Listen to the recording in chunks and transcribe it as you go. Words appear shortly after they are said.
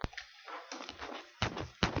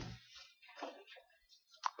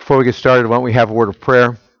Before we get started, why don't we have a word of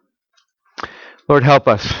prayer? Lord, help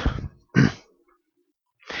us.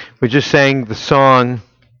 We just sang the song,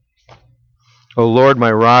 O Lord,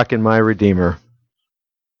 my rock and my redeemer.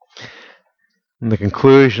 And the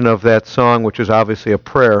conclusion of that song, which is obviously a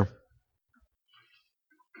prayer,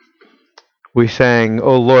 we sang,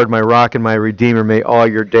 O Lord, my rock and my redeemer, may all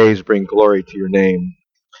your days bring glory to your name.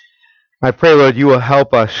 I pray, Lord, you will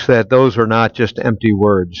help us that those are not just empty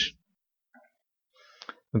words.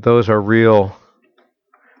 That those are real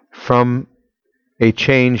from a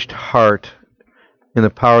changed heart in the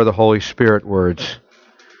power of the Holy Spirit words.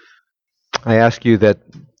 I ask you that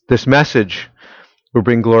this message will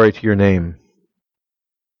bring glory to your name.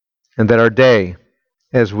 And that our day,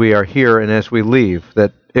 as we are here and as we leave,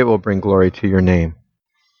 that it will bring glory to your name.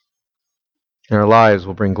 And our lives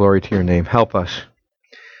will bring glory to your name. Help us,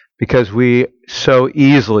 because we so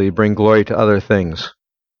easily bring glory to other things.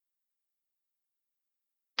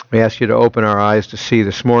 We ask you to open our eyes to see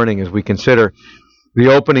this morning as we consider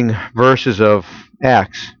the opening verses of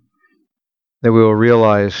Acts, that we will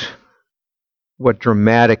realize what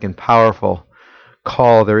dramatic and powerful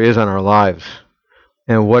call there is on our lives,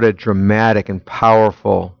 and what a dramatic and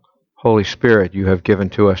powerful Holy Spirit you have given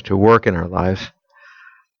to us to work in our lives.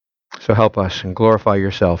 So help us and glorify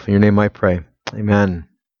yourself. In your name I pray. Amen.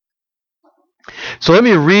 So let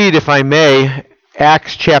me read, if I may,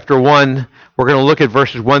 Acts chapter 1. We're going to look at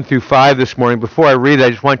verses 1 through 5 this morning. Before I read it,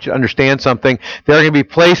 I just want you to understand something. There are going to be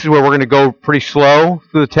places where we're going to go pretty slow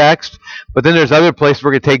through the text, but then there's other places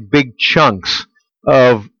we're going to take big chunks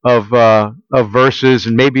of verses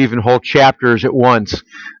and maybe even whole chapters at once.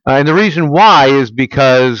 And the reason why is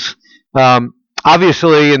because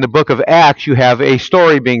obviously in the book of Acts you have a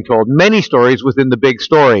story being told, many stories within the big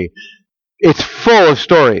story. It's full of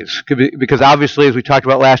stories because obviously, as we talked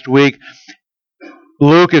about last week,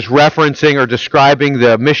 Luke is referencing or describing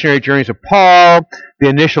the missionary journeys of Paul, the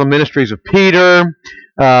initial ministries of Peter,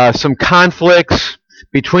 some conflicts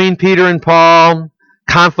between Peter and Paul,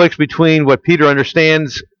 conflicts between what Peter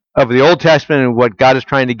understands of the Old Testament and what God is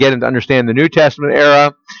trying to get him to understand the New Testament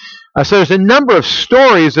era. So there's a number of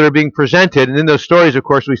stories that are being presented, and in those stories, of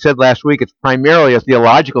course, we said last week, it's primarily a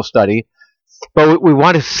theological study, but we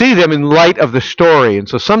want to see them in light of the story, and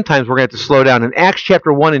so sometimes we're going to have to slow down. In Acts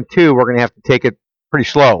chapter 1 and 2, we're going to have to take it pretty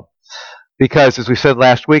slow, because, as we said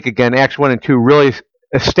last week, again, Acts 1 and 2 really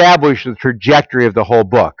establish the trajectory of the whole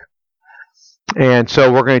book. And so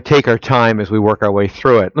we're going to take our time as we work our way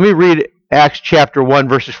through it. Let me read Acts chapter 1,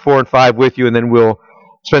 verses 4 and 5 with you, and then we'll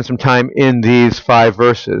spend some time in these 5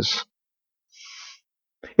 verses.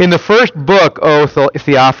 In the first book, O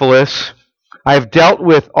Theophilus, I have dealt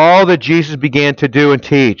with all that Jesus began to do and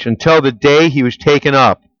teach until the day he was taken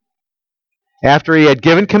up, after he had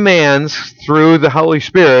given commands through the Holy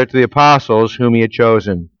Spirit to the apostles whom he had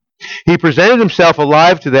chosen. He presented himself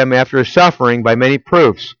alive to them after his suffering by many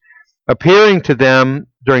proofs, appearing to them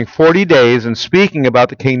during 40 days and speaking about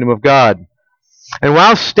the kingdom of God. And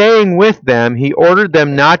while staying with them, he ordered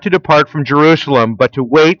them not to depart from Jerusalem, but to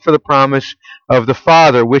wait for the promise of the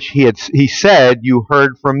Father, which he said, "You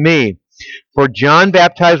heard from me. For John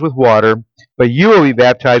baptized with water, but you will be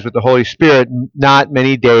baptized with the Holy Spirit not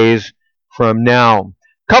many days from now."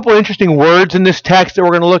 A couple of interesting words in this text that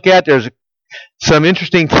we're going to look at. There's some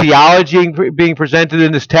interesting theology being presented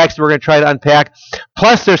in this text that we're going to try to unpack.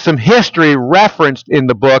 Plus, there's some history referenced in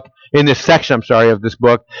the book, in this section, of this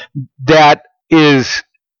book, that is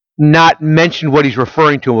not mentioned what he's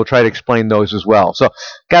referring to, and we'll try to explain those as well. So,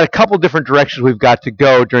 got a couple different directions we've got to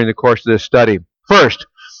go during the course of this study. First,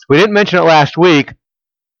 we didn't mention it last week,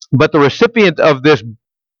 but the recipient of this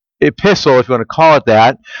epistle, if you want to call it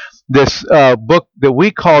that, this book that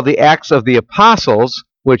we call the Acts of the Apostles,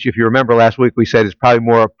 which, if you remember last week, we said is probably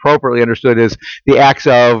more appropriately understood as the Acts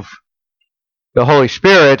of the Holy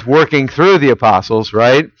Spirit working through the apostles,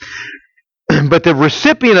 right? But the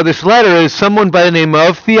recipient of this letter is someone by the name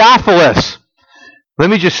of Theophilus. Let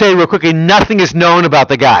me just say real quickly, nothing is known about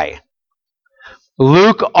the guy.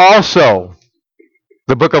 Luke also,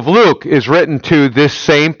 the book of Luke, is written to this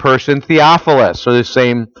same person, Theophilus, or this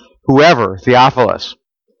same whoever, Theophilus.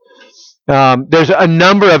 There's a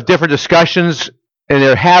number of different discussions, and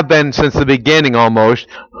there have been since the beginning almost,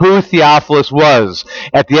 who Theophilus was.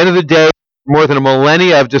 At the end of the day, more than a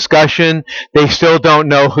millennia of discussion, they still don't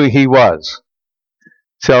know who he was.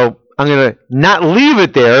 So I'm going to not leave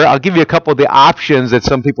it there. I'll give you a couple of the options that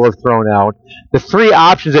some people have thrown out. The 3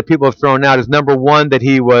 options that people have thrown out is, number 1, that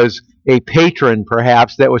he was a patron,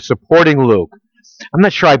 perhaps, that was supporting Luke. I'm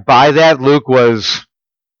not sure I buy that. Luke was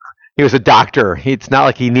a doctor. It's not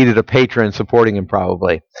like he needed a patron supporting him,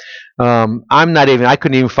 probably. I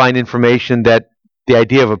couldn't even find information that the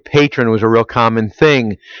idea of a patron was a real common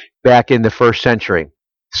thing back in the first century.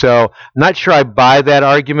 So I'm not sure I buy that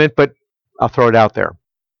argument, but I'll throw it out there.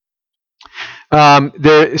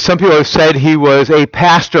 Some people have said he was a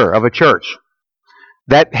pastor of a church.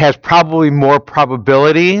 That has probably more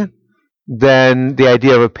probability than the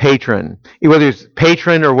idea of a patron. Whether he's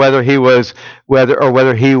patron or whether he was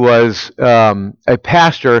a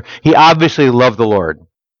pastor, he obviously loved the Lord.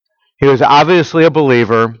 He was obviously a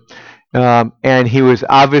believer, and he was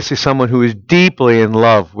obviously someone who was deeply in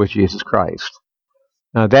love with Jesus Christ.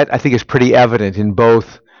 That I think is pretty evident in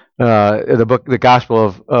both the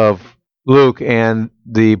Gospel of Luke and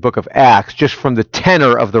the book of Acts, just from the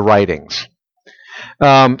tenor of the writings.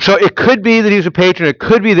 So it could be that he was a patron. It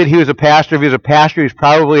could be that he was a pastor. If he was a pastor, he's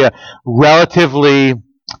probably a relatively,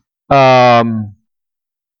 let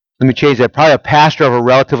me change that, probably a pastor of a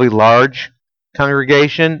relatively large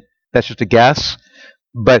congregation. That's just a guess.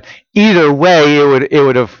 But either way, it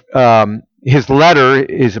would have, his letter,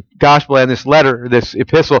 his gospel and this letter, this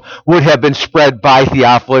epistle, would have been spread by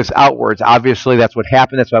Theophilus outwards. Obviously, that's what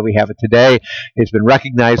happened. That's why we have it today. It's been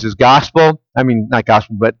recognized as gospel. I mean, not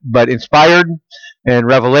gospel, but inspired and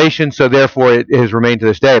revelation, so therefore it has remained to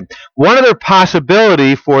this day. One other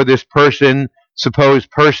possibility for this person, supposed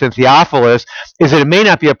person, Theophilus, is that it may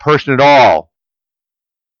not be a person at all.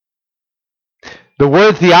 The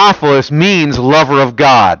word Theophilus means lover of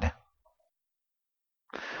God.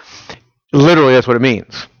 Literally, that's what it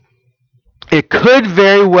means. It could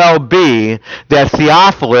very well be that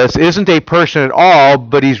Theophilus isn't a person at all,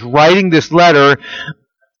 but he's writing this letter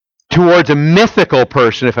towards a mythical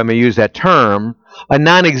person, if I may use that term, a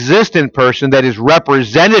non-existent person that is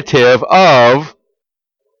representative of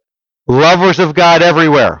lovers of God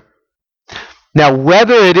everywhere. Now,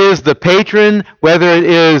 whether it is the patron, whether it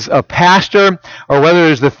is a pastor, or whether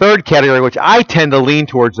it is the third category, which I tend to lean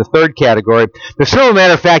towards the third category, the simple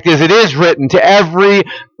matter of fact is it is written to every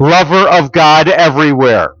lover of God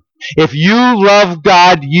everywhere. If you love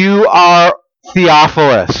God, you are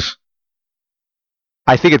Theophilus.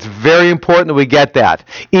 I think it's very important that we get that.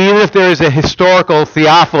 Even if there is a historical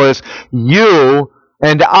Theophilus, you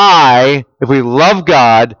and I, if we love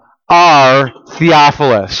God, are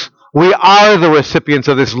Theophilus. We are the recipients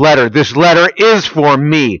of this letter. This letter is for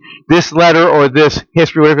me. This letter, or this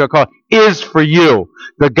history, whatever you call it, is for you.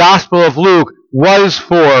 The Gospel of Luke was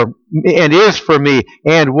for and is for me,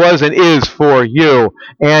 and was and is for you.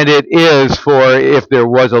 And it is for, if there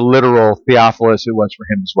was a literal Theophilus, it was for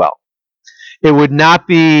him as well. It would not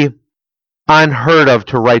be unheard of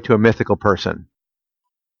to write to a mythical person,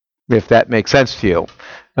 if that makes sense to you.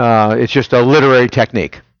 It's just a literary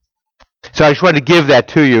technique. So I just wanted to give that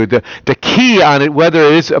to you. The key on it, whether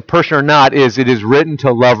it is a person or not, is it is written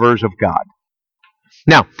to lovers of God.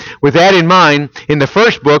 Now, with that in mind, in the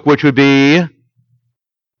first book, which would be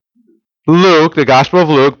Luke, the Gospel of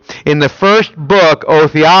Luke, in the first book, O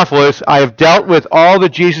Theophilus, I have dealt with all that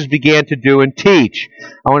Jesus began to do and teach.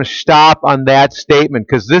 I want to stop on that statement,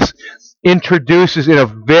 because this introduces in a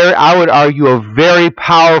very, I would argue, a very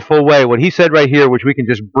powerful way. What he said right here, which we can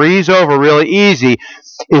just breeze over really easy,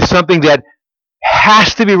 is something that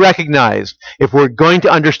has to be recognized if we're going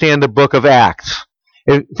to understand the book of Acts.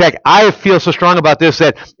 In fact, I feel so strong about this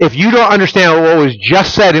that if you don't understand what was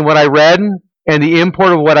just said in what I read and the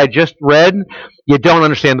import of what I just read, you don't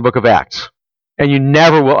understand the book of Acts. And you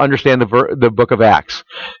never will understand the book of Acts.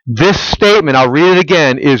 This statement, I'll read it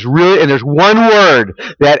again, is really, and there's one word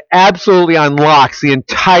that absolutely unlocks the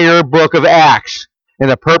entire book of Acts and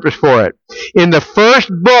the purpose for it. In the first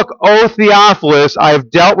book, O Theophilus, I have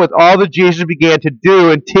dealt with all that Jesus began to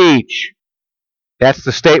do and teach. That's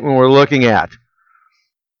the statement we're looking at.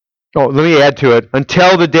 Oh, let me add to it.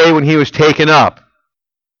 Until the day when he was taken up.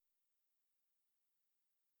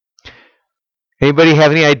 Anybody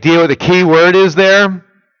have any idea what the key word is there?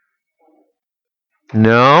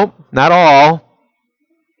 No, not all.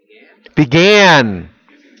 Began.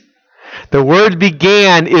 The word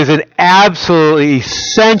began is an absolutely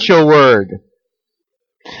essential word.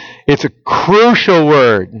 It's a crucial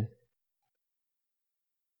word.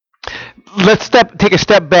 Let's take a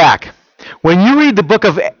step back. When you read the book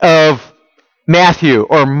of Matthew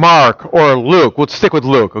or Mark or Luke, we'll stick with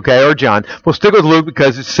Luke, okay, or John. We'll stick with Luke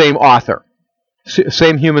because it's the same author,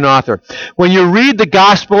 same human author. When you read the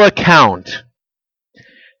gospel account,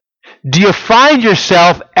 do you find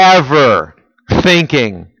yourself ever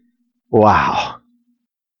thinking, wow?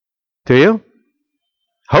 Do you?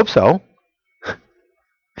 Hope so.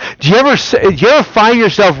 Do you ever find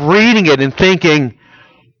yourself reading it and thinking,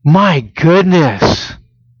 my goodness,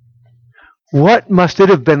 what must it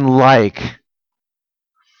have been like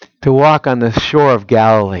to walk on the shore of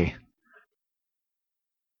Galilee?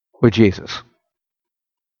 with Jesus.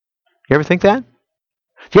 You ever think that?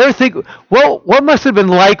 Do you ever think, well, what must have been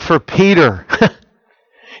like for Peter?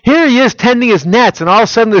 Here he is tending his nets, and all of a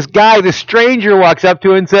sudden this stranger walks up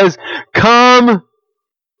to him and says, "Come,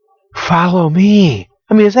 follow me."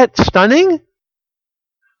 I mean, is that stunning?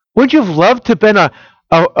 Would you have loved to have been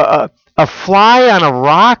a fly on a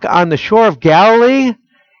rock on the shore of Galilee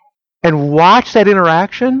and watch that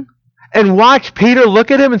interaction? And watch Peter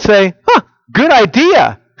look at him and say, good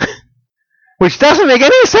idea. Which doesn't make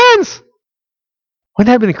any sense. Wouldn't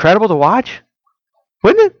that have been incredible to watch?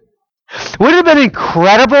 Wouldn't it? Wouldn't it have been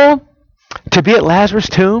incredible to be at Lazarus'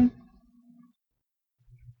 tomb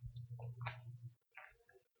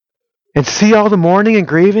and see all the mourning and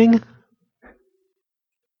grieving?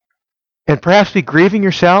 And perhaps be grieving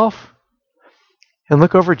yourself and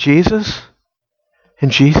look over Jesus,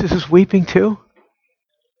 and Jesus is weeping too?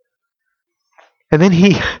 And then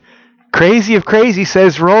he, crazy of crazy,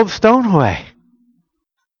 says, "Roll the stone away."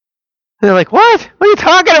 And they're like, "What? What are you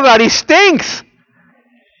talking about? He stinks."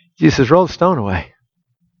 Jesus says, "Roll the stone away."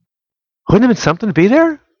 Wouldn't it have been something to be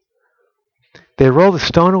there? They roll the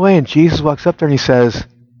stone away, and Jesus walks up there and he says,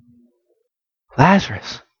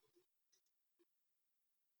 "Lazarus,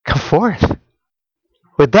 come forth."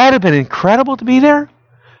 Would that have been incredible to be there?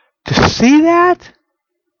 To see that?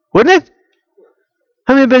 Wouldn't it?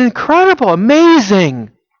 I mean, it would have been incredible,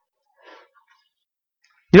 amazing.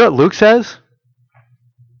 You know what Luke says?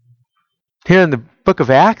 Here in the book of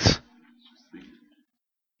Acts?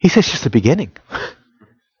 He says it's just the beginning.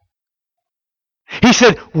 He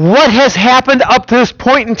said, "What has happened up to this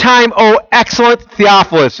point in time, O excellent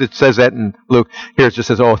Theophilus?" It says that in Luke. Here it just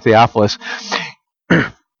says, "Oh, Theophilus."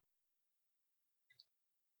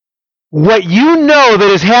 What you know that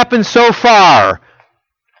has happened so far.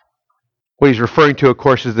 What he's referring to, of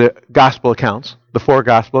course, is the gospel accounts, the 4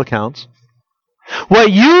 gospel accounts.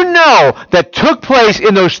 What you know that took place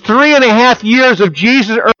in those 3.5 years of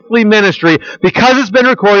Jesus' earthly ministry, because it's been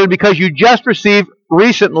recorded, because you just received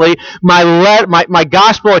recently my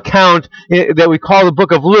gospel account that we call the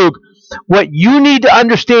book of Luke, what you need to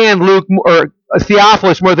understand, Luke, or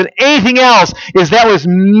Theophilus, more than anything else, is that was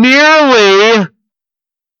merely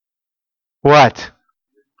what?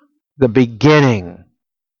 The beginning.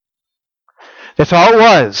 That's all it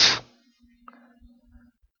was.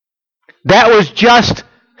 That was just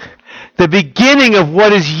the beginning of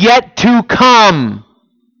what is yet to come.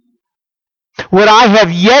 What I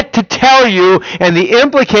have yet to tell you, and the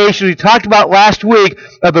implication we talked about last week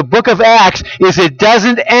of the book of Acts, is it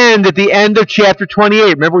doesn't end at the end of chapter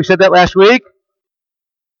 28. Remember we said that last week?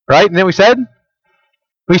 Right? And then we said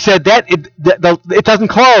that it doesn't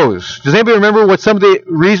close. Does anybody remember what some of the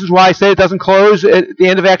reasons why I say it doesn't close at the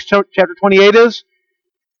end of Acts chapter 28 is?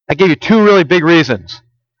 I gave you 2 really big reasons.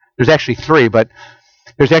 There's actually 3, but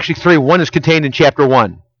there's actually 3. One is contained in chapter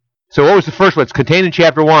 1. So what was the first one? It's contained in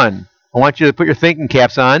chapter 1. I want you to put your thinking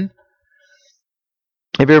caps on.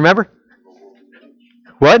 Anybody remember?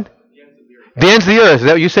 What? The ends of the earth. Is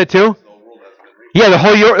that what you said too? Yeah, the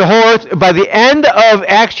whole earth. By the end of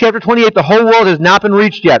Acts chapter 28, the whole world has not been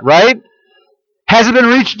reached yet, right? Has it been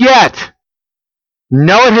reached yet?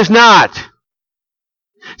 No, it has not.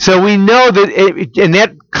 So we know that, and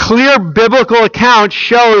that clear biblical account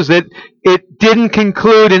shows that it didn't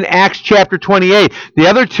conclude in Acts chapter 28. The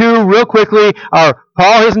other 2, real quickly, are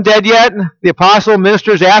Paul isn't dead yet, the apostle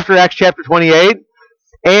ministers after Acts chapter 28,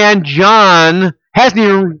 and John hasn't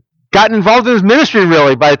even gotten involved in his ministry,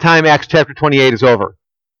 really, by the time Acts chapter 28 is over.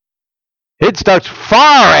 It starts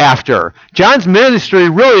far after. John's ministry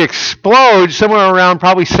really explodes somewhere around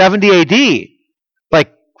probably 70 AD,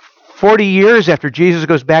 like 40 years after Jesus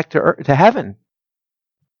goes back to heaven.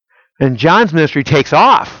 And John's ministry takes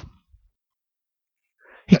off.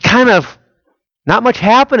 He kind of, not much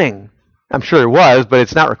happening. I'm sure there was, but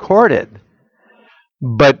it's not recorded.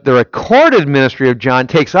 But the recorded ministry of John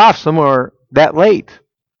takes off somewhere that late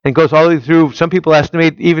and goes all the way through, some people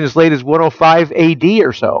estimate, even as late as 105 AD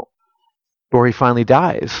or so, before he finally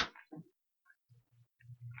dies.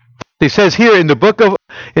 He says here in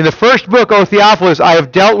the first book, O Theophilus, I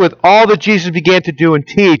have dealt with all that Jesus began to do and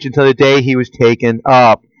teach until the day he was taken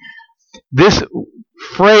up. This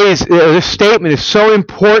phrase, this statement is so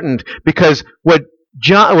important because what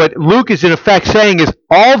Luke is in effect saying is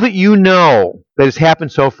all that you know that has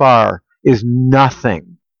happened so far is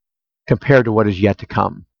nothing compared to what is yet to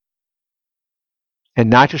come. And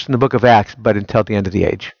not just in the book of Acts, but until the end of the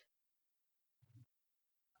age.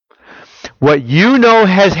 What you know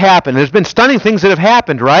has happened. There's been stunning things that have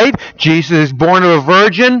happened, right? Jesus is born of a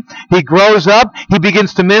virgin. He grows up. He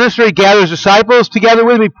begins to minister. He gathers disciples together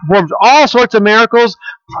with him. He performs all sorts of miracles,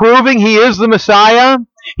 proving he is the Messiah.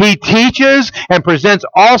 He teaches and presents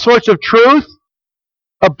all sorts of truth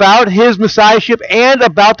about his messiahship and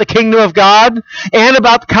about the kingdom of God and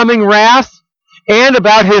about the coming wrath and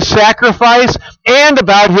about his sacrifice and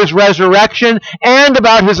about his resurrection and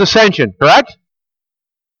about his ascension. Correct?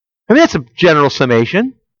 I mean, that's a general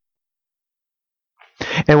summation.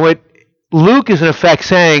 And what Luke is in effect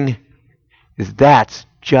saying is that's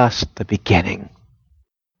just the beginning.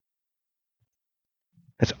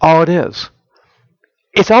 That's all it is.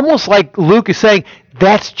 It's almost like Luke is saying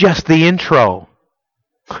that's just the intro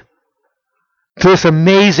to this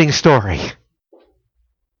amazing story.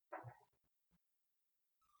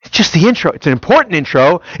 It's just the intro. It's an important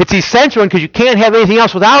intro. It's the essential one because you can't have anything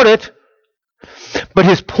else without it. But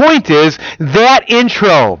his point is that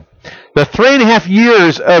intro, the 3.5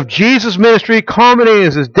 years of Jesus' ministry culminating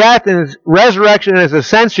in his death and his resurrection and his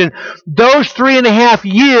ascension, those 3.5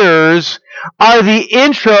 years are the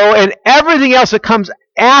intro, and everything else that comes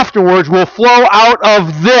afterwards will flow out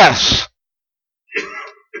of this.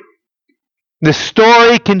 The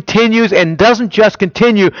story continues and doesn't just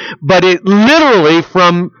continue, but it literally,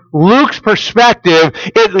 from Luke's perspective,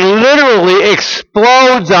 it literally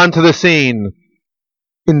explodes onto the scene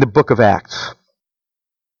in the book of Acts.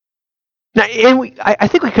 Now, I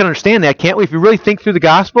think we can understand that, can't we? If you really think through the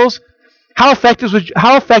Gospels, how effective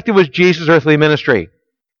was Jesus' earthly ministry?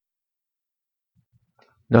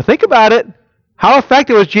 Now, think about it. How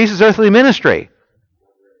effective was Jesus' earthly ministry?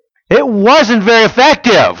 It wasn't very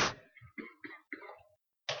effective.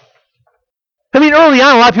 I mean, early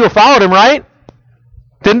on, a lot of people followed him, right?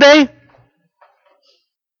 Didn't they?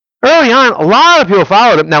 Early on, a lot of people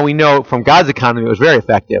followed him. Now, we know from God's economy it was very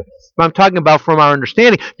effective. But I'm talking about from our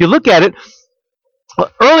understanding. You look at it,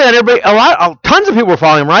 early on, tons of people were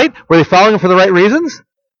following him, right? Were they following him for the right reasons?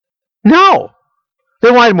 No.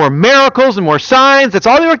 They wanted more miracles and more signs. That's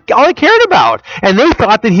all they cared about. And they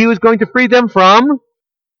thought that he was going to free them from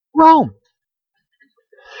Rome.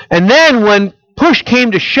 And then when push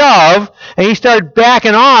came to shove, and he started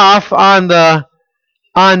backing off on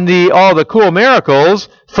all the cool miracles,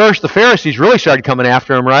 first the Pharisees really started coming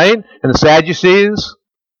after him, right? And the Sadducees.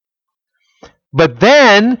 But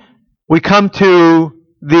then we come to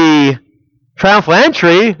the triumphal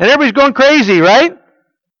entry, and everybody's going crazy, right?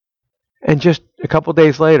 And just a couple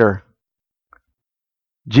days later,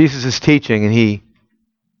 Jesus is teaching, and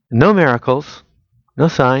no miracles, no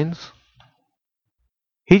signs.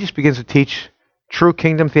 He just begins to teach true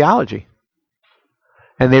kingdom theology.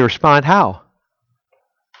 And they respond how?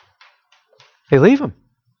 They leave him.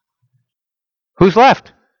 Who's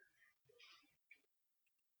left?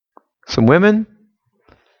 Some women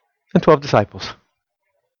and 12 disciples.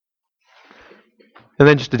 And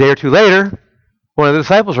then just a day or two later, one of the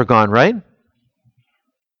disciples are gone, right?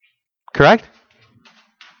 Correct?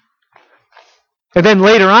 And then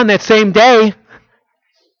later on that same day,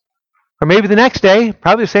 or maybe the next day,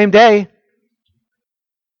 probably the same day,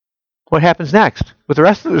 what happens next with the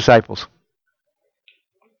rest of the disciples?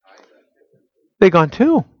 They're gone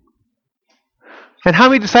too. And how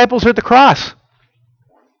many disciples are at the cross?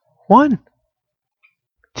 One.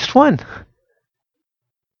 Just one.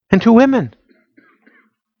 And 2 women.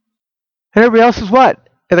 And everybody else is what?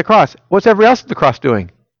 At the cross. What's everybody else at the cross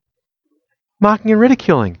doing? Mocking and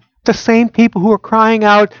ridiculing. The same people who are crying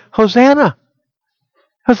out, Hosanna.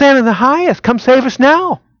 Hosanna in the highest. Come save us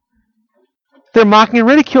now. They're mocking and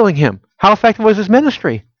ridiculing him. How effective was his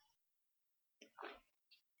ministry?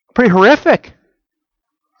 Pretty horrific.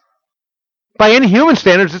 By any human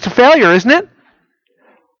standards, it's a failure, isn't it?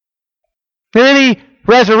 And then he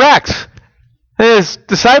resurrects. And his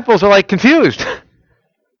disciples are like confused.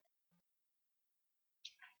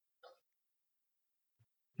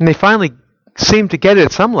 And they finally seem to get it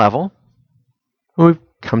at some level. And we've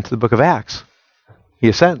come to the book of Acts. He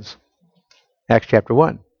ascends. Acts chapter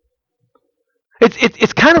 1.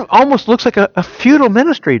 It's kind of almost looks like a futile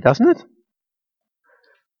ministry, doesn't it?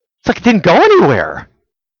 It's like it didn't go anywhere.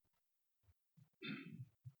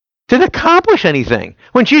 Didn't accomplish anything.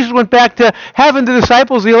 When Jesus went back to heaven, the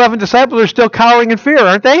 11 disciples are still cowering in fear,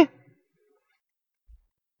 aren't they?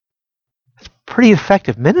 It's pretty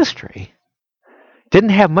effective ministry.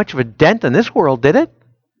 Didn't have much of a dent in this world, did it?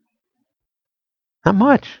 Not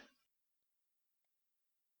much.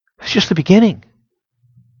 It's just the beginning.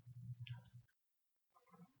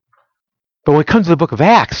 But when it comes to the book of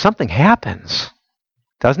Acts, something happens.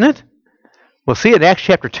 Doesn't it? We'll see it in Acts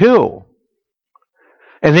chapter 2.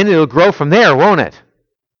 And then it'll grow from there, won't it?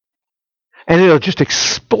 And it'll just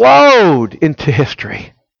explode into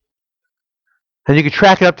history. And you can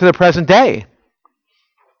track it up to the present day.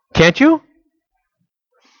 Can't you?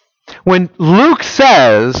 When Luke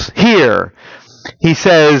says here he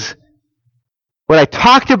says, what I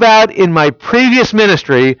talked about in my previous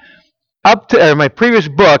ministry, my previous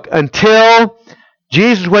book, until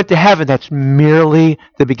Jesus went to heaven, that's merely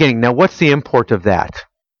the beginning. Now, what's the import of that?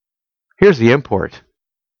 Here's the import.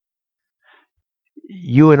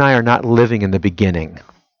 You and I are not living in the beginning.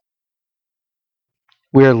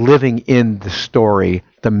 We are living in the story,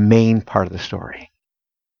 the main part of the story.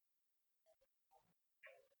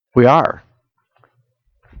 We are.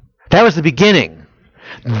 That was the beginning.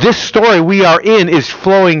 This story we are in is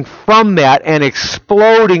flowing from that and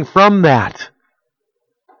exploding from that.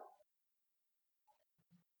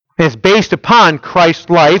 And it's based upon Christ's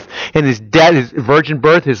life and his death, his virgin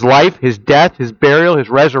birth, his life, his death, his burial, his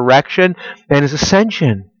resurrection, and his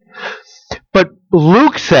ascension. But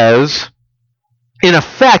Luke says, in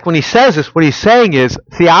effect, when he says this, what he's saying is,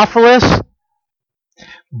 Theophilus,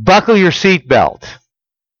 buckle your seatbelt.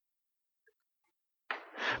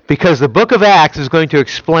 Because the book of Acts is going to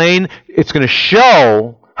explain, it's going to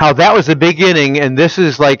show how that was the beginning, and this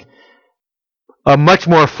is like a much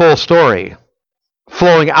more full story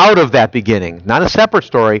flowing out of that beginning. Not a separate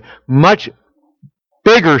story, much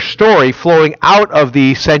bigger story flowing out of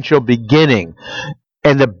the essential beginning.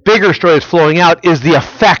 And the bigger story that's flowing out is the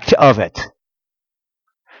effect of it.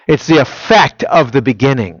 It's the effect of the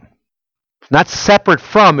beginning. Not separate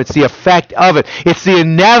from, it's the effect of it. It's the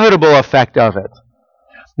inevitable effect of it.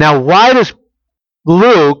 Now, why does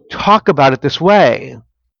Luke talk about it this way?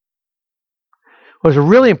 Well, there's a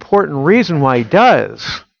really important reason why he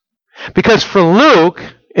does. Because for Luke,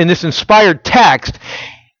 in this inspired text,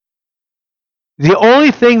 the only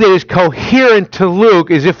thing that is coherent to Luke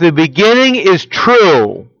is if the beginning is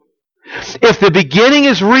true, if the beginning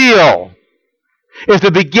is real, if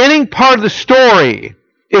the beginning part of the story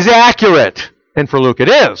is accurate, and for Luke it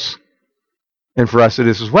is, and for us it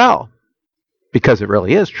is as well, because it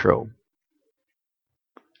really is true,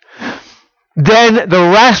 then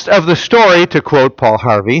the rest of the story, to quote Paul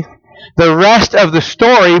Harvey, the rest of the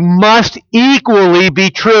story must equally be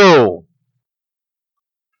true.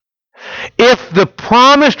 If the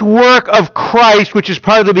promised work of Christ, which is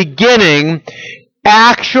part of the beginning,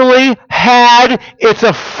 actually had its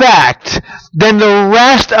effect, then the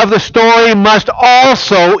rest of the story must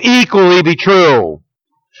also equally be true.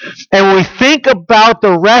 And when we think about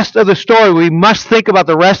the rest of the story, we must think about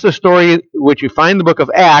the rest of the story, which you find in the book of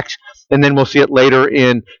Acts, and then we'll see it later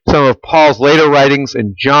in some of Paul's later writings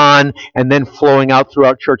in John, and then flowing out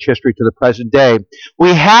throughout church history to the present day.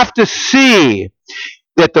 We have to see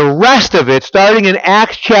that the rest of it, starting in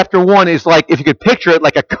Acts chapter 1, is like, if you could picture it,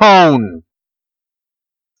 like a cone.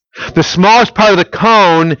 The smallest part of the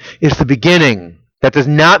cone is the beginning. That does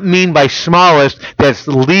not mean by smallest that it's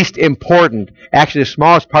the least important. Actually, the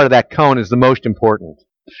smallest part of that cone is the most important.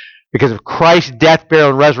 Because if Christ's death, burial,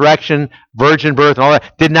 and resurrection, virgin birth, and all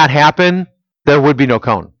that did not happen, there would be no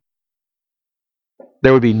cone.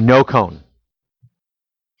 There would be no cone.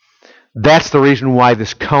 That's the reason why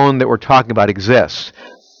this cone that we're talking about exists.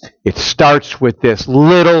 It starts with this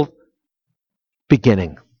little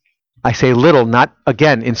beginning. I say little, not,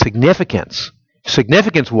 again, in significance.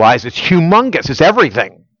 Significance-wise, it's humongous. It's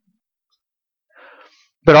everything.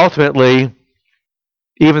 But ultimately,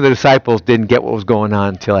 even the disciples didn't get what was going on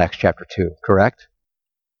until Acts chapter 2, correct?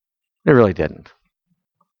 They really didn't.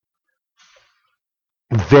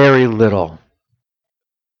 Very little.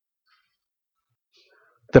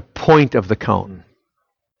 The point of the cone.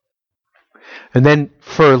 And then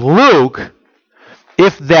for Luke,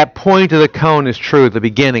 if that point of the cone is true at the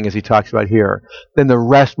beginning, as he talks about here, then the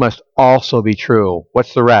rest must also be true.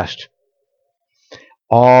 What's the rest?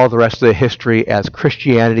 All the rest of the history as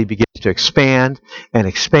Christianity begins to expand and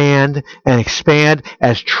expand and expand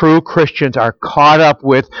as true Christians are caught up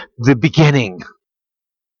with the beginning.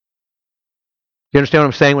 You understand what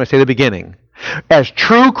I'm saying when I say the beginning? As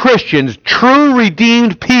true Christians, true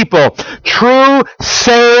redeemed people, true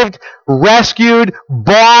saved, rescued,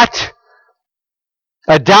 bought,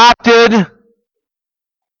 adopted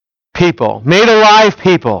people, made alive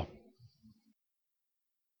people,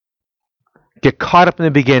 get caught up in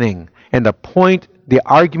the beginning. And the point, the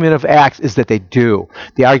argument of Acts is that they do.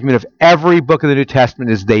 The argument of every book of the New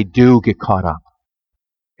Testament is they do get caught up.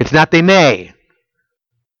 It's not they may.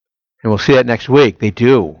 And we'll see that next week. They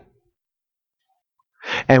do.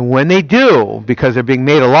 And when they do, because they're being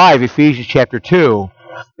made alive, Ephesians chapter 2,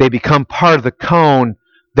 they become part of the cone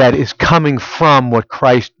that is coming from what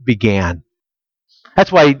Christ began.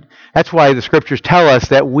 That's why the scriptures tell us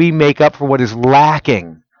that we make up for what is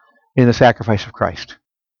lacking in the sacrifice of Christ.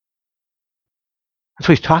 That's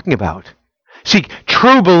what he's talking about. See,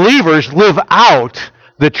 true believers live out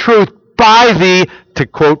the truth by the, to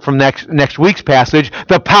quote from next week's passage,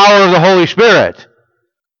 the power of the Holy Spirit.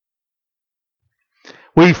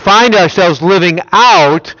 We find ourselves living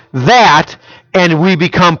out that, and we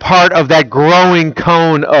become part of that growing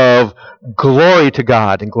cone of glory to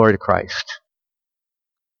God and glory to Christ.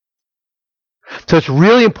 So it's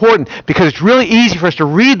really important, because it's really easy for us to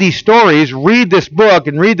read these stories, read this book,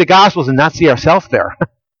 and read the Gospels and not see ourselves there.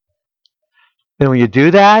 And when you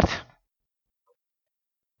do that,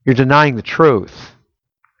 you're denying the truth.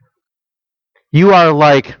 You are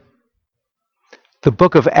like the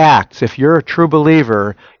book of Acts. If you're a true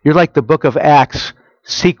believer, you're like the book of Acts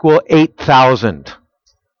sequel 8000.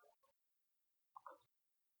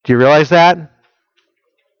 Do you realize that?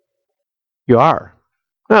 You are.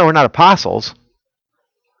 No, we're not apostles,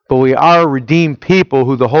 but we are redeemed people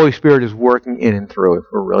who the Holy Spirit is working in and through if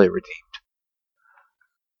we're really redeemed.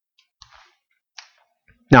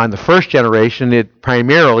 Now, in the first generation, it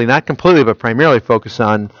primarily, not completely, but primarily focused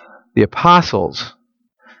on the apostles.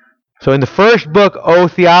 So in the first book, O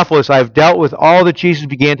Theophilus, I've dealt with all that Jesus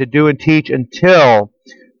began to do and teach until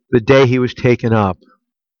the day he was taken up.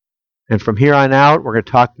 And from here on out, we're going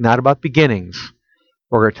to talk not about beginnings.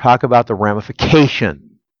 We're going to talk about the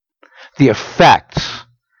ramification, the effects.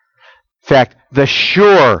 In fact, the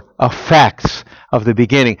sure effects of the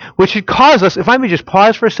beginning, which should cause us, if I may just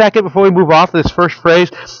pause for a second before we move off this first phrase,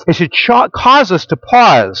 it should cause us to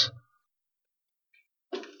pause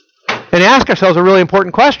and ask ourselves a really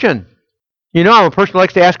important question. You know, I'm a person who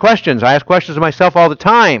likes to ask questions. I ask questions of myself all the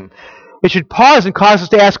time. It should pause and cause us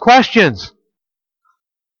to ask questions.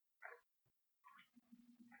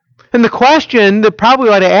 And the question that probably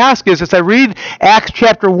ought to ask is, as I read Acts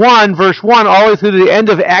chapter 1, verse 1, all the way through to the end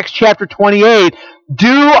of Acts chapter 28, do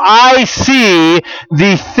I see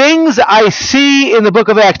the things I see in the book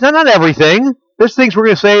of Acts? Now, not everything. There's things we're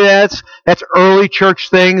going to say that's early church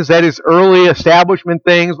things, that is early establishment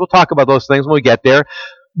things. We'll talk about those things when we get there.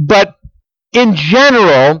 But in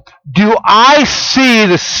general, do I see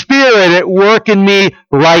the Spirit at work in me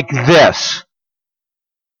like this?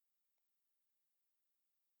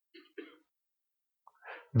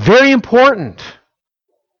 Very important.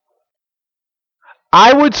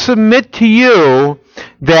 I would submit to you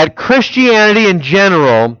that Christianity in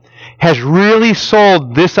general has really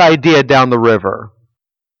sold this idea down the river.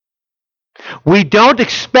 We don't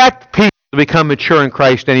expect people to become mature in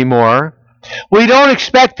Christ anymore. We don't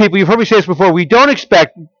expect people, you've heard me say this before, we don't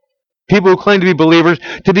expect people who claim to be believers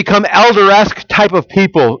to become elder-esque type of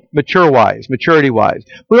people, maturity-wise.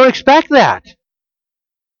 We don't expect that.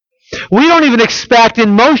 We don't even expect,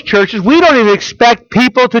 in most churches, we don't even expect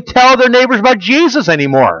people to tell their neighbors about Jesus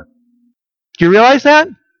anymore. Do you realize that?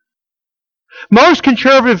 Most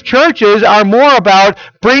conservative churches are more about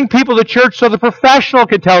bring people to church so the professional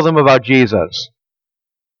can tell them about Jesus.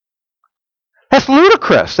 That's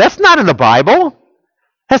ludicrous. That's not in the Bible.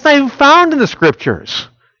 That's not even found in the Scriptures.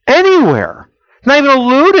 Anywhere. It's not even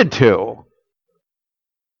alluded to.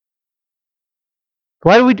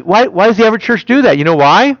 Why does the average church do that? You know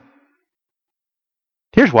why?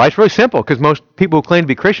 Here's why. It's really simple. Because most people who claim to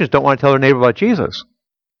be Christians don't want to tell their neighbor about Jesus.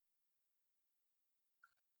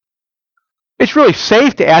 It's really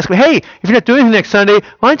safe to ask them, hey, if you're not doing anything next Sunday,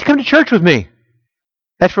 why don't you come to church with me?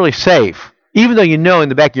 That's really safe. Even though you know in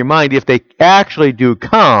the back of your mind, if they actually do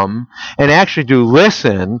come and actually do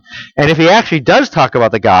listen, and if he actually does talk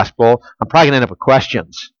about the gospel, I'm probably going to end up with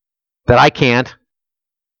questions that I can't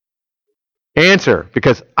answer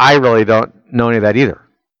because I really don't know any of that either.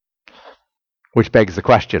 Which begs the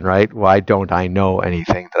question, right? Why don't I know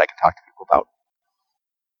anything that I can talk to people about?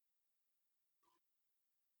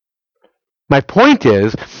 My point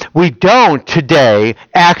is, we don't today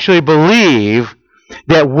actually believe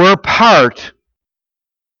that we're part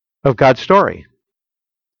of God's story.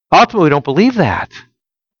 Ultimately, we don't believe that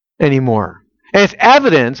anymore. And it's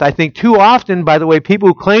evidence, I think, too often by the way people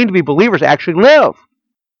who claim to be believers actually live.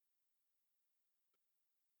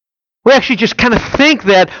 We actually just kind of think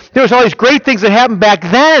that there was all these great things that happened back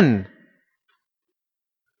then.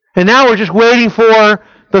 And now we're just waiting for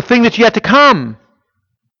the thing that's yet to come.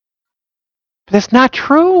 But that's not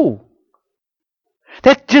true.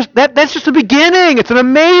 That's just the beginning. It's an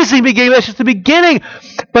amazing beginning. That's just the beginning.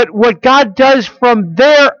 But what God does from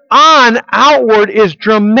there on outward is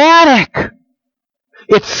dramatic.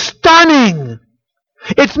 It's stunning.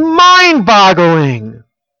 It's mind-boggling.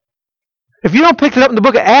 If you don't pick it up in the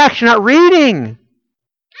book of Acts, you're not reading.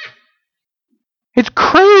 It's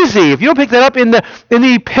crazy. If you don't pick that up in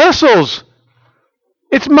the epistles,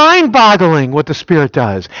 it's mind-boggling what the Spirit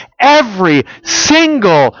does. Every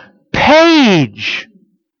single page.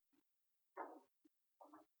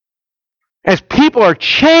 as people are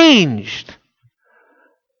changed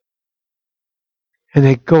and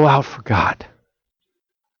they go out for God.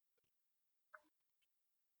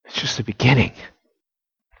 It's just the beginning.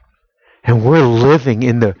 And we're living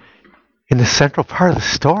in the central part of the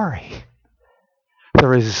story. The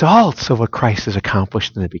results of what Christ has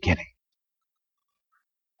accomplished in the beginning.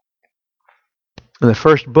 In the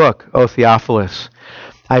first book, O Theophilus,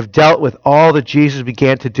 I've dealt with all that Jesus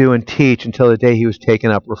began to do and teach until the day he was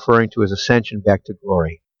taken up, referring to his ascension back to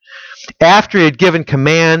glory. After he had given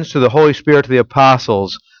commands to the Holy Spirit to the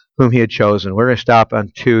apostles whom he had chosen. We're going to stop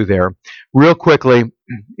on 2 there. Real quickly,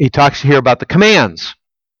 he talks here about the commands.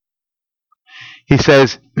 He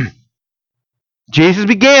says, Jesus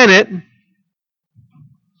began it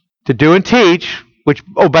to do and teach, which,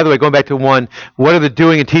 oh, by the way, going back to 1, what are the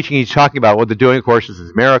doing and teaching he's talking about? What the doing, of course, is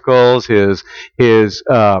his miracles, his teachings,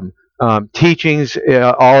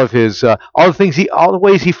 all the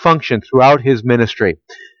ways he functioned throughout his ministry.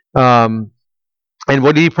 And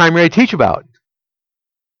what did he primarily teach about?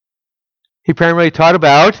 He primarily taught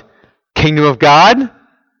about kingdom of God,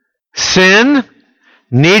 sin,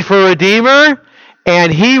 need for a redeemer,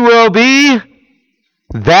 and he will be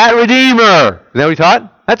that redeemer. Is that what he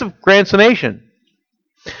taught? That's a grand summation.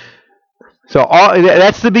 So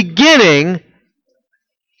that's the beginning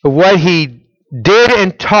of what he did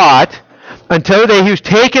and taught until the day he was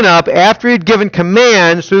taken up after he had given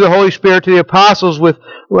commands through the Holy Spirit to the apostles with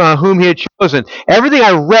whom he had chosen. Everything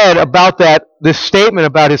I read about this statement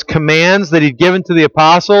about his commands that he'd given to the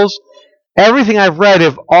apostles, everything I've read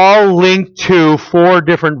have all linked to 4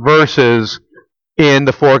 different verses in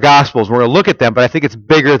the 4 Gospels. We're going to look at them, but I think it's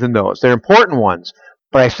bigger than those. They're important ones,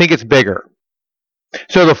 but I think it's bigger.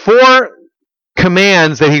 So the 4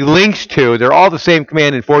 commands that he links to, they're all the same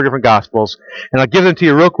command in 4 different Gospels. And I'll give them to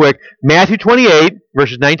you real quick. Matthew 28,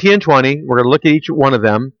 verses 19 and 20. We're going to look at each one of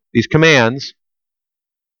them, these commands.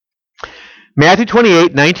 Matthew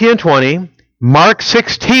 28, 19 and 20. Mark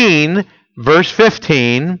 16, verse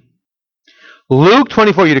 15. Luke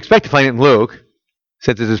 24, you'd expect to find it in Luke,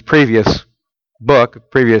 since it's his previous book,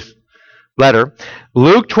 previous letter.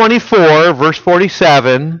 Luke 24, verse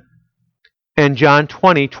 47. And John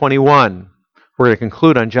 20, 21. We're going to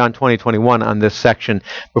conclude on John 20, 21 on this section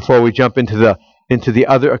before we jump into the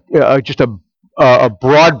other, just a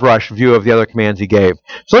broad brush view of the other commands he gave.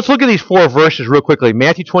 So let's look at these 4 verses real quickly.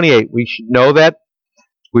 Matthew 28, we should know that.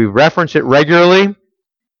 We reference it regularly.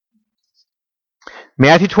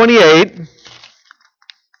 Matthew 28,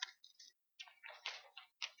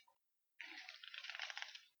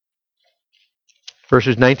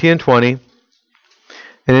 verses 19 and 20.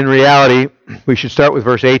 And in reality, we should start with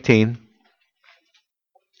verse 18.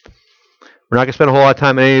 We're not going to spend a whole lot of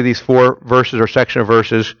time on any of these 4 verses or section of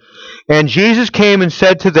verses. And Jesus came and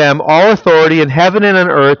said to them, all authority in heaven and on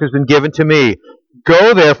earth has been given to me.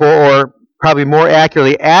 Go therefore, or probably more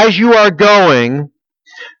accurately, as you are going,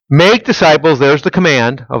 make disciples, there's the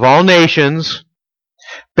command, of all nations,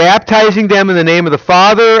 baptizing them in the name of the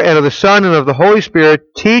Father and of the Son and of the Holy Spirit,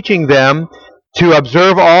 teaching them to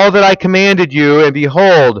observe all that I commanded you, and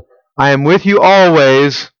behold, I am with you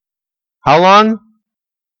always. How long?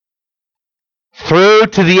 Through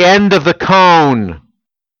to the end of the cone.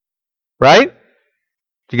 Right?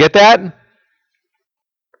 Did you get that?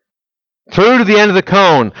 Through to the end of the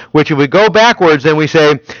cone, which if we go backwards, then we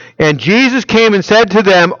say, and Jesus came and said to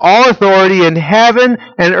them, all authority in heaven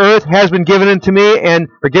and earth has been given unto me, and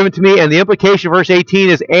the implication of verse 18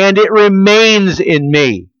 is, and it remains in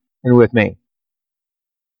me and with me.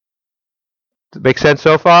 Does it make sense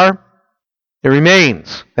so far? It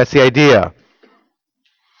remains. That's the idea.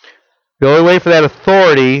 The only way for that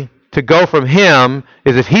authority to go from him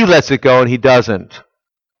is if he lets it go and he doesn't.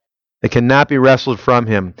 It cannot be wrestled from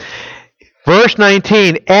him. Verse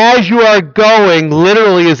 19, as you are going,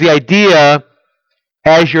 literally is the idea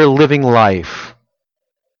as you're living life.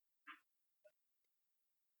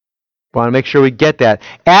 I want to make sure we get that.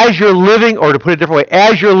 As you're living, or to put it a different way,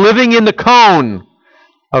 as you're living in the cone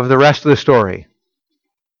of the rest of the story.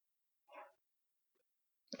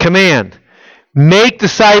 Command. Make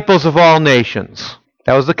disciples of all nations.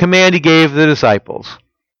 That was the command he gave the disciples.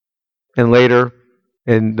 And later,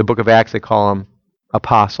 in the book of Acts, they call them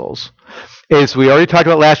apostles. As we already talked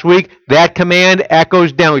about last week, that command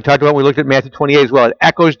echoes down. We talked about when we looked at Matthew 28 as well. It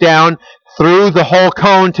echoes down through the whole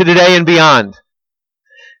cone to today and beyond.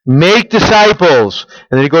 Make disciples.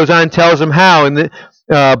 And then he goes on and tells them how. And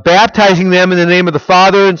baptizing them in the name of the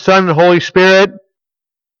Father and Son and Holy Spirit,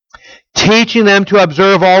 teaching them to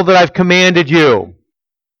observe all that I've commanded you.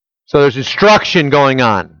 So there's instruction going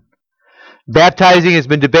on. Baptizing has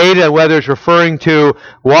been debated on whether it's referring to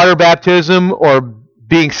water baptism or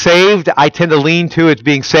being saved. I tend to lean to it's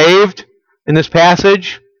being saved in this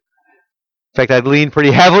passage. In fact, I'd lean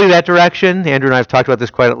pretty heavily that direction. Andrew and I have talked about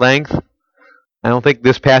this quite at length. I don't think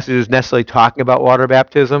this passage is necessarily talking about water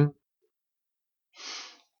baptism.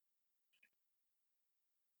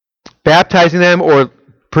 Baptizing them or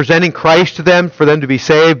presenting Christ to them for them to be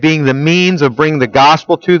saved, being the means of bringing the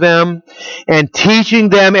gospel to them, and teaching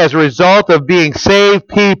them as a result of being saved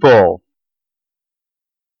people.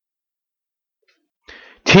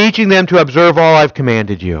 Teaching them to observe all I've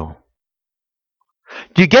commanded you.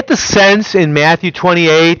 Do you get the sense in Matthew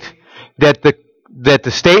 28 that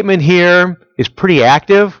the statement here is pretty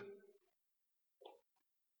active?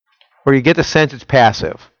 Or you get the sense it's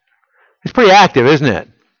passive? It's pretty active, isn't it?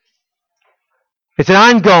 It's an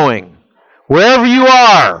ongoing. Wherever you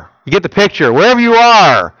are, you get the picture. Wherever you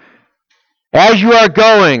are, as you are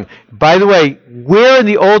going. By the way, where in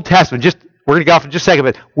the Old Testament, we're going to go off in just a second,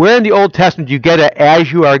 but where in the Old Testament do you get a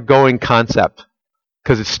as you are going concept?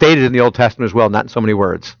 Because it's stated in the Old Testament as well, not in so many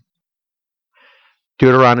words.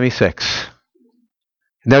 Deuteronomy 6.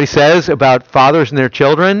 And that he says about fathers and their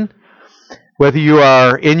children, whether you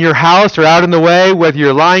are in your house or out in the way, whether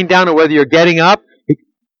you're lying down or whether you're getting up,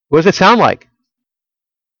 what does it sound like?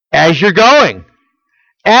 As you're going.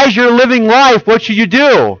 As you're living life, what should you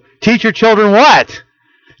do? Teach your children what?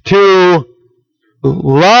 To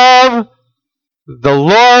love the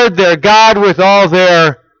Lord their God with all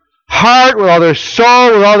their heart, with all their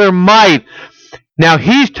soul, with all their might. Now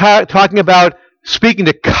he's talking about speaking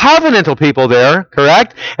to covenantal people there,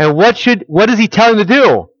 correct? And what is he telling them to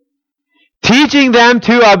do? Teaching them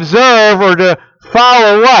to observe or to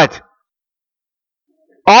follow what?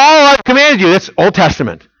 All I've commanded you. That's Old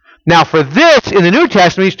Testament. Now for this, in the New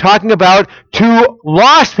Testament, he's talking about to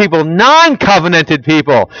lost people, non-covenanted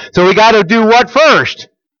people. So we got to do what first?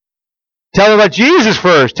 Tell them about Jesus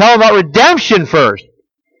first. Tell them about redemption first.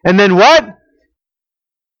 And then what?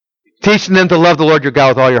 Teaching them to love the Lord your God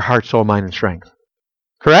with all your heart, soul, mind, and strength.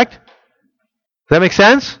 Correct? Does that make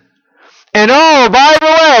sense? And oh, by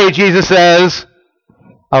the way, Jesus says,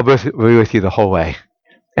 I'll be with you the whole way.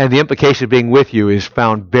 And the implication of being with you is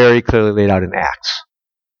found very clearly laid out in Acts.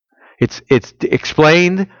 It's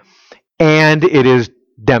explained and it is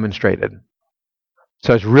demonstrated.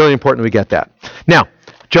 So it's really important we get that. Now,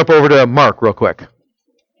 jump over to Mark real quick.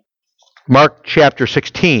 Mark chapter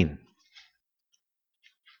 16.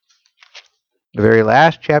 The very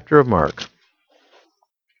last chapter of Mark.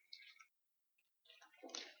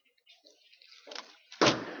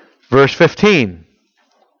 Verse 15.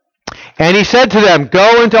 And he said to them,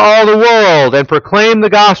 go into all the world and proclaim the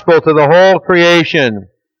gospel to the whole creation.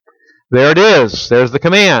 There it is. There's the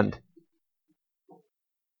command.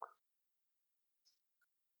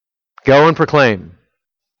 Go and proclaim.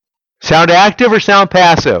 Sound active or sound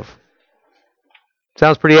passive?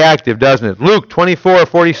 Sounds pretty active, doesn't it? Luke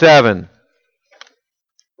 24:47.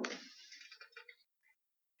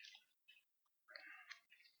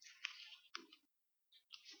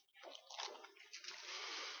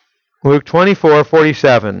 Luke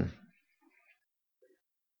 24:47.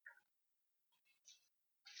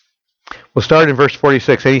 We'll start in verse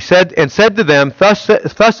 46. And he said to them, Thus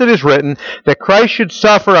it is written, that Christ should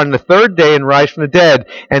suffer on the third day and rise from the dead,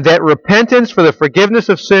 and that repentance for the forgiveness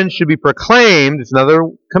of sins should be proclaimed, it's another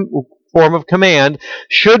form of command,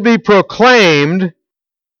 should be proclaimed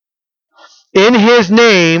in his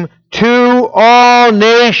name to all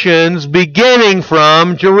nations, beginning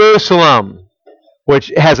from Jerusalem.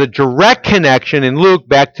 Which has a direct connection in Luke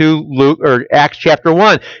back to Acts chapter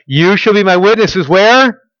 1. You shall be my witnesses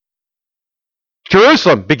where?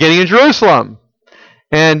 Jerusalem, beginning in Jerusalem.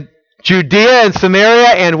 And Judea and Samaria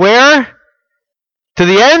and where? To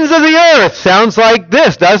the ends of the earth. Sounds like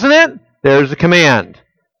this, doesn't it? There's the command.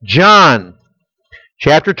 John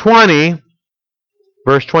chapter 20,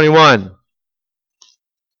 verse 21.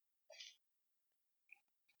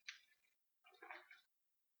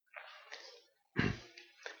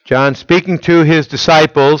 John, speaking to his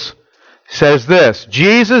disciples, says this,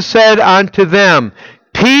 Jesus said unto them,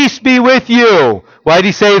 peace be with you. Why did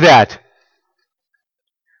he say that?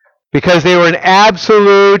 Because they were in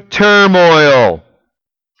absolute turmoil.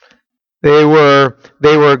 They were,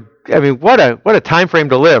 I mean, what a time frame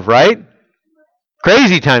to live, right?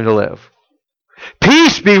 Crazy time to live.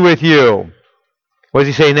 Peace be with you. What does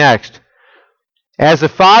he say next? As the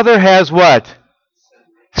Father has what?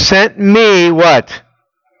 Sent me what?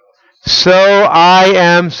 So I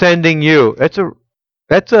am sending you.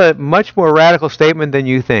 That's a much more radical statement than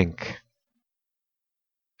you think.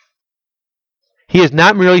 He is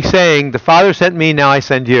not merely saying, the Father sent me, now I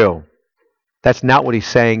send you. That's not what he's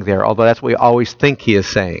saying there, although that's what we always think he is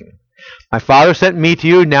saying. My Father sent me to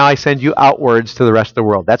you, now I send you outwards to the rest of the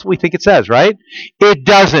world. That's what we think it says, right? It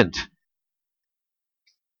doesn't.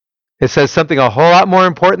 It says something a whole lot more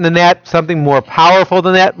important than that, something more powerful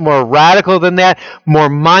than that, more radical than that, more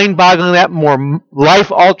mind-boggling than that, more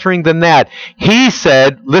life-altering than that. He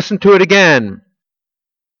said, listen to it again,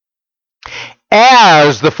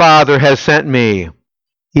 as the Father has sent me,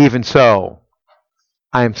 even so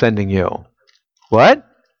I am sending you. What?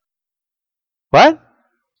 What?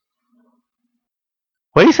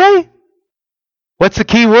 What do you say? What's the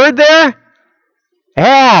key word there?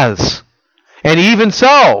 As. And even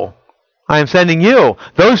so, I am sending you.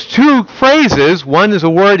 Those two phrases, one is a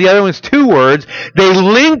word, the other one's two words, they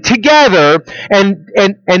link together, and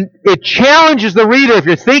it challenges the reader, if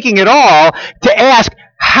you're thinking at all, to ask,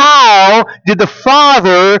 how did the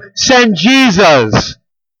Father send Jesus?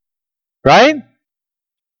 Right?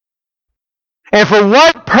 And for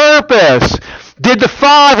what purpose did the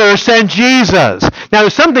Father send Jesus? Now,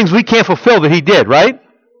 there's some things we can't fulfill that He did, right?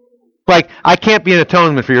 Like, I can't be an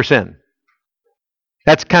atonement for your sin.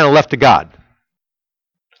 That's kind of left to God.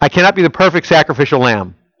 I cannot be the perfect sacrificial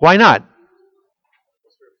lamb. Why not?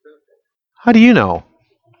 How do you know?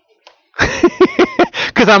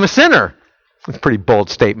 Because I'm a sinner. That's a pretty bold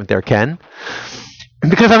statement there, Ken.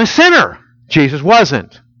 Because I'm a sinner. Jesus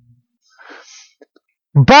wasn't.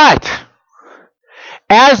 But,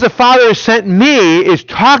 as the Father sent me, is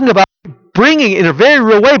talking about bringing, in a very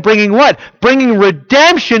real way, bringing what? Bringing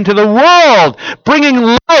redemption to the world.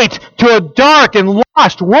 Bringing light to a dark and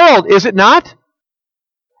lost world, is it not?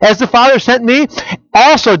 As the Father sent me.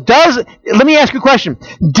 Also, let me ask you a question.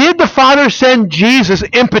 Did the Father send Jesus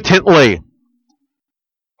impotently?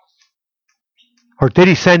 Or did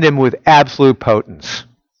He send Him with absolute potence?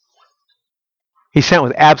 He sent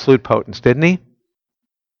with absolute potence, didn't He?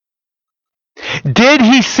 Did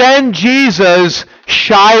He send Jesus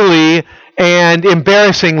shyly and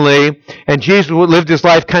embarrassingly, and Jesus lived His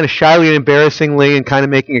life kind of shyly and embarrassingly and kind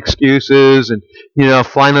of making excuses and,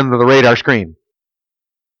 flying under the radar screen?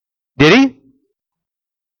 Did He?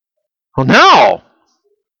 Well, no.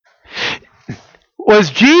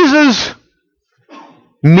 Was Jesus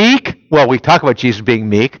meek? Well, we talk about Jesus being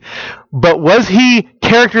meek, but was He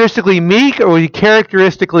characteristically meek, or was He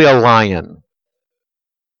characteristically a lion?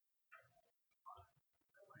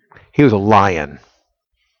 He was a lion.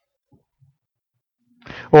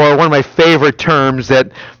 Or one of my favorite terms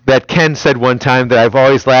that Ken said one time that I've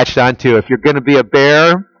always latched onto, if you're going to be a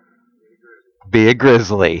bear, be a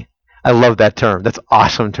grizzly. I love that term. That's an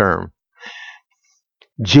awesome term.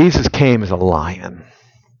 Jesus came as a lion.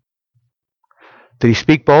 Did He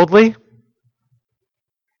speak boldly?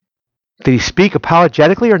 Did He speak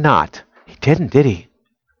apologetically or not? He didn't, did He?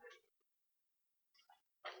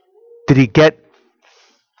 Did He get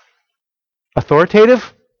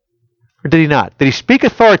authoritative? Or did He not? Did He speak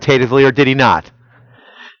authoritatively or did He not?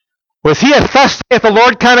 Was He a thus saith the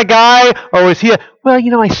Lord kind of guy? Or was He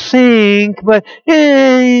I think, but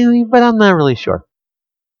I'm not really sure.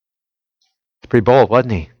 It's pretty bold,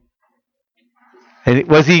 wasn't He? And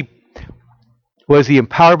was He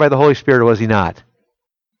empowered by the Holy Spirit or was He not?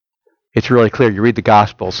 It's really clear. You read the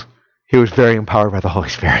Gospels. He was very empowered by the Holy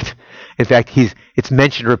Spirit. In fact, it's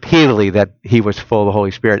mentioned repeatedly that He was full of the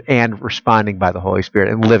Holy Spirit and responding by the Holy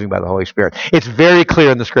Spirit and living by the Holy Spirit. It's very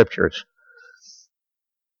clear in the Scriptures.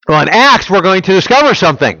 Well, in Acts, we're going to discover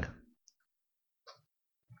something.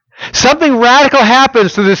 Something radical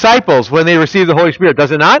happens to the disciples when they receive the Holy Spirit,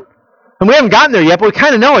 does it not? And we haven't gotten there yet, but we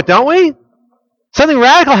kind of know it, don't we? Something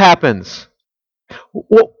radical happens.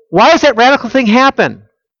 Why does that radical thing happen?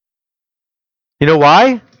 You know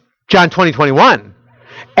why? John 20:21.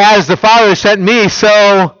 As the Father sent me,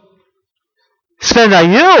 so send I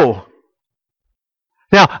you.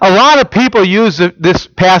 Now, a lot of people use this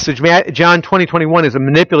passage, John 20:21, as a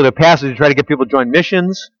manipulative passage to try to get people to join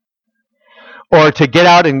missions, or to get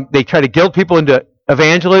out and they try to guilt people into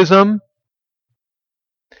evangelism.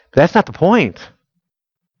 But that's not the point.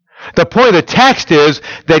 The point of the text is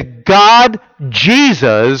that God,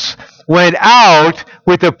 Jesus, went out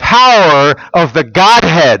with the power of the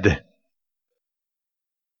Godhead.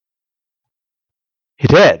 He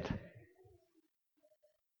did.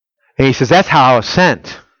 And He says, that's how I was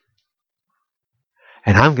sent.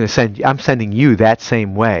 And I'm sending you that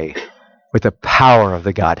same way with the power of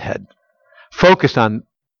the Godhead. Focused on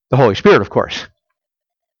the Holy Spirit, of course.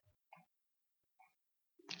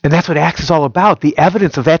 And that's what Acts is all about, the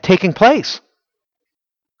evidence of that taking place.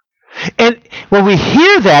 And when we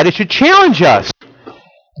hear that, it should challenge us.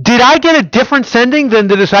 Did I get a different sending than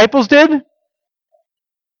the disciples did?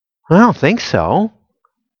 I don't think so.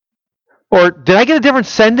 Or did I get a different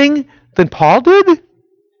sending than Paul did?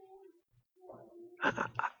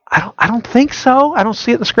 I don't think so. I don't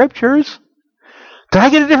see it in the scriptures. Did I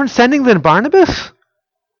get a different sending than Barnabas?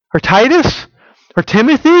 Or Titus? Or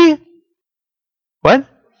Timothy? What?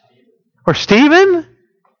 Or Stephen?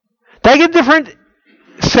 Did I get a different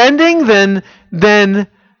sending than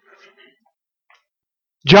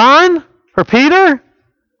John? Or Peter?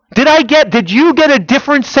 Did you get a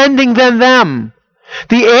different sending than them?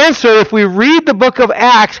 The answer, if we read the book of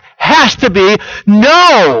Acts, has to be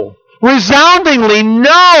no. Resoundingly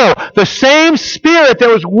no. The same Spirit that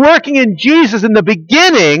was working in Jesus in the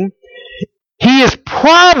beginning, He is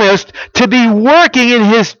promised to be working in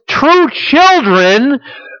His true children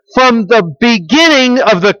from the beginning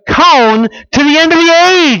of the cone to the end of the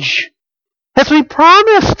age. That's what He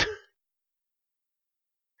promised.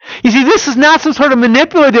 You see, this is not some sort of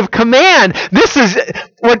manipulative command. This is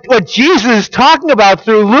what Jesus is talking about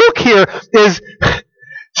through Luke here is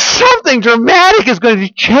something dramatic is going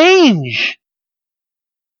to change.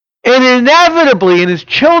 And inevitably in His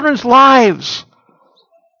children's lives,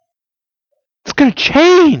 it's going to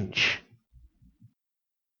change.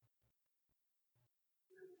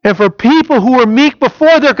 And for people who were meek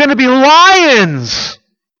before, they're going to be lions.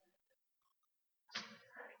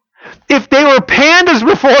 If they were pandas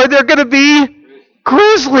before, they're going to be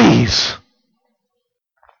grizzlies.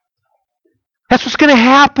 That's what's going to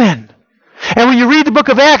happen. And when you read the book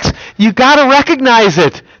of Acts, you got to recognize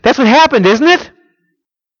it. That's what happened, isn't it?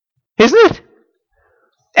 Isn't it?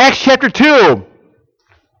 Acts chapter 2.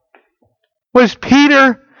 Was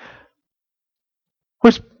Peter,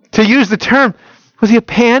 to use the term, was he a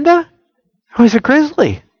panda or was he a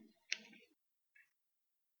grizzly?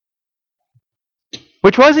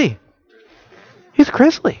 Which was he? He's a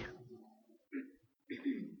grizzly.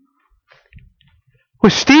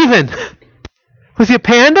 Was Stephen, was he a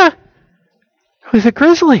panda or was he a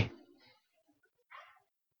grizzly?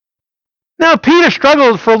 Now, Peter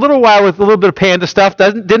struggled for a little while with a little bit of panda stuff,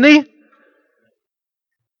 didn't he?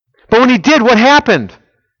 But when he did, what happened?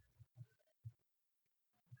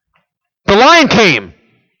 The lion came.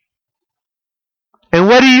 And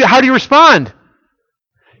how do you respond?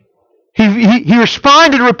 He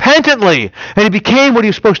responded repentantly, and he became what he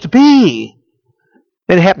was supposed to be.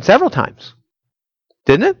 And it happened several times.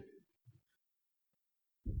 Didn't it?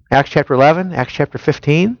 Acts chapter 11, Acts chapter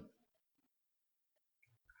 15.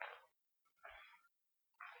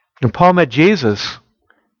 When Paul met Jesus,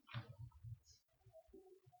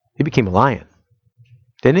 he became a lion.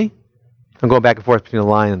 Didn't he? I'm going back and forth between the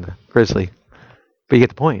lion and the grizzly. But you get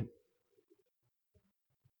the point.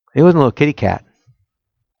 He wasn't a little kitty cat.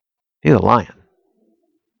 He was a lion.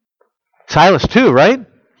 Silas too, right?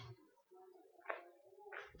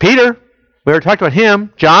 Peter, we already talked about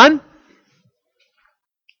him. John?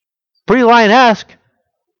 Pretty lion-esque.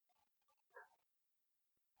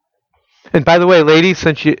 And by the way, ladies,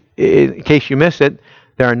 in case you missed it,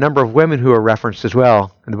 there are a number of women who are referenced as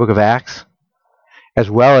well in the book of Acts, as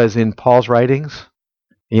well as in Paul's writings.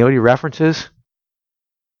 And you know what he references?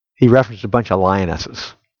 He referenced a bunch of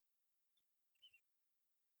lionesses.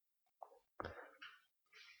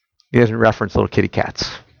 He doesn't reference little kitty cats.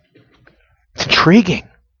 It's intriguing.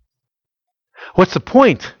 What's the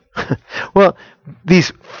point? Well,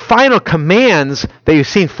 these final commands that you've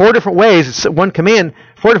seen 4 different ways, it's one command,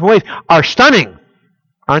 4 different ways, are stunning,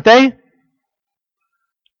 aren't they?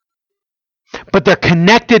 But they're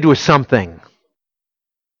connected with something.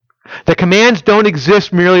 The commands don't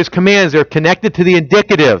exist merely as commands. They're connected to the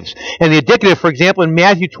indicatives. And the indicative, for example, in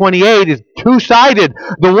Matthew 28 is two-sided.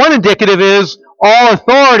 The one indicative is, all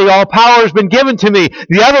authority, all power has been given to me.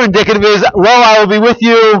 The other indicative is, lo, I will be with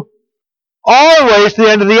you always to the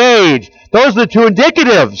end of the age. Those are the two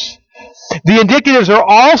indicatives. The indicatives are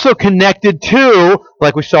also connected to,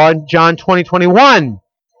 like we saw in John 20:21.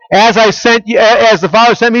 As the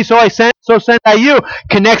Father sent me, so sent I you.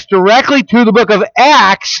 Connects directly to the book of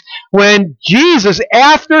Acts when Jesus,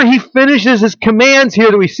 after he finishes his commands here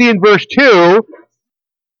that we see in verse 2,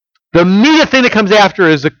 the immediate thing that comes after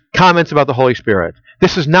is the comments about the Holy Spirit.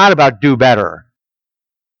 This is not about do better.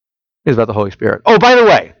 It's about the Holy Spirit. Oh, by the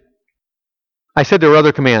way, I said there were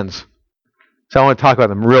other commands, so I want to talk about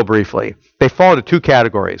them real briefly. They fall into 2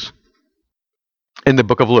 categories in the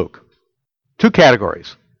book of Luke. 2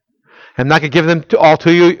 categories. I'm not going to give them all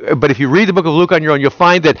to you, but if you read the book of Luke on your own, you'll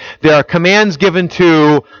find that there are commands given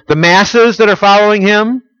to the masses that are following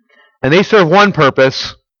him, and they serve one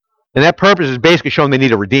purpose, and that purpose is basically showing they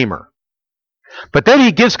need a redeemer. But then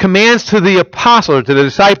he gives commands to the apostles, to the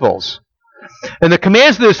disciples. And the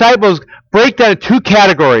commands to the disciples break down into 2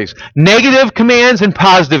 categories. Negative commands and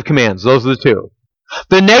positive commands. Those are the 2.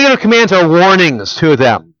 The negative commands are warnings to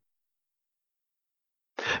them.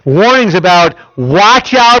 Warnings about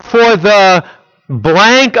watch out for the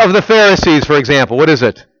blank of the Pharisees, for example. What is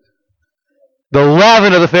it? The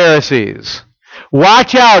leaven of the Pharisees.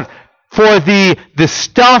 Watch out for the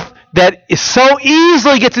stuff that so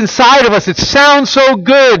easily gets inside of us. It sounds so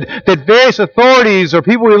good that various authorities or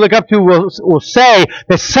people we look up to will say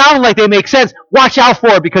that sound like they make sense. Watch out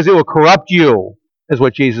for it because it will corrupt you, is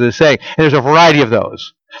what Jesus is saying. And there's a variety of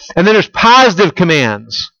those. And then there's positive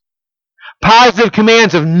commands. Positive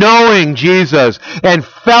commands of knowing Jesus and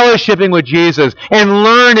fellowshipping with Jesus and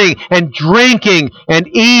learning and drinking and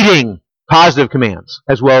eating. Positive commands,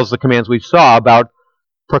 as well as the commands we saw about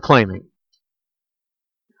proclaiming.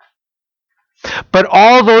 But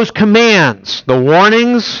all those commands, the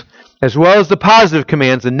warnings, as well as the positive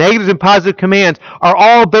commands, the negatives and positive commands, are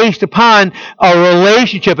all based upon a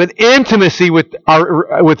relationship, an intimacy with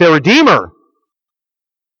their Redeemer.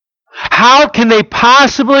 How can they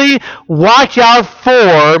possibly watch out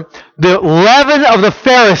for the leaven of the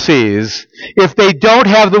Pharisees if they don't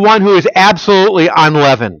have the one who is absolutely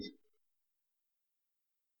unleavened? Does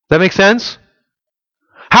that make sense?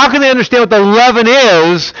 How can they understand what the leaven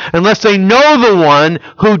is unless they know the one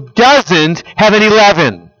who doesn't have any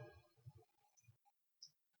leaven?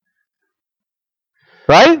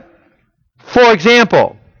 Right? For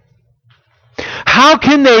example, how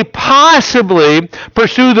can they possibly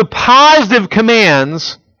pursue the positive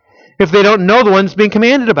commands if they don't know the ones being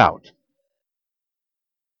commanded about?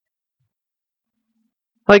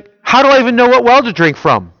 Like, how do I even know what well to drink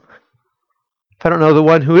from if I don't know the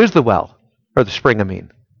one who is the well, or the spring, I mean?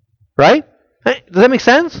 Right? Does that make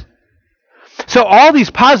sense? So all these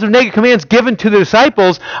positive and negative commands given to the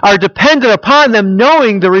disciples are dependent upon them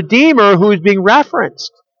knowing the Redeemer who is being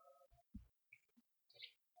referenced.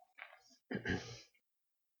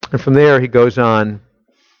 And from there he goes on.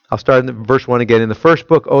 I'll start in verse 1 again. In the first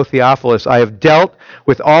book, O Theophilus, I have dealt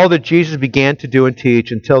with all that Jesus began to do and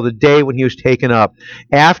teach until the day when he was taken up,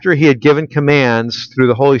 after he had given commands through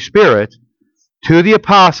the Holy Spirit to the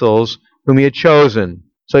apostles whom he had chosen.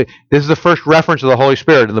 So this is the first reference to the Holy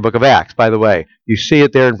Spirit in the book of Acts, by the way. You see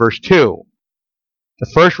it there in verse 2.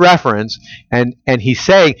 The first reference, and he's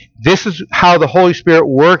saying this is how the Holy Spirit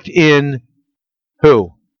worked in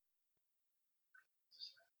who?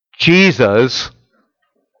 Jesus,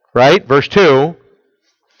 right? Verse 2.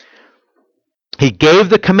 He gave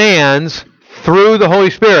the commands through the Holy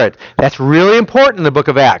Spirit. That's really important in the book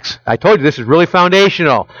of Acts. I told you this is really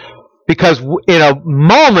foundational. Because in a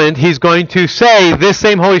moment, he's going to say, this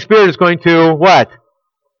same Holy Spirit is going to, what?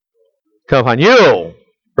 Come upon you.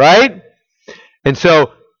 Right? And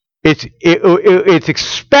so, it's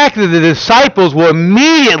expected that the disciples will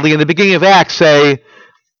immediately, in the beginning of Acts, say,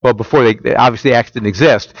 well, before obviously Acts didn't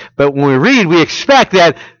exist, but when we read, we expect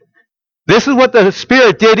that this is what the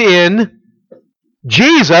Spirit did in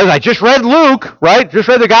Jesus. I just read Luke, right? Just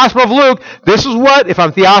read the Gospel of Luke. This is what, if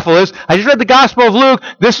I'm Theophilus, I just read the Gospel of Luke.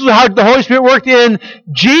 This is how the Holy Spirit worked in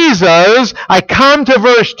Jesus. I come to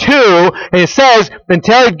verse 2, and it says,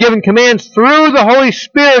 until he had given commands through the Holy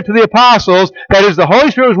Spirit to the apostles, that is, the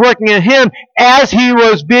Holy Spirit was working in him as he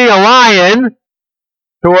was being a lion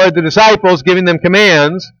toward the disciples, giving them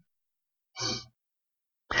commands.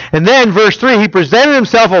 And then, verse 3, he presented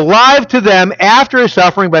himself alive to them after his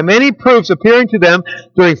suffering by many proofs, appearing to them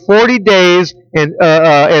during 40 days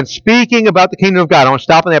and speaking about the kingdom of God. I want to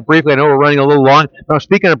stop on that briefly. I know we're running a little long, but I'll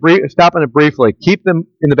stop on it briefly. Keep them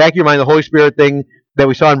in the back of your mind, the Holy Spirit thing that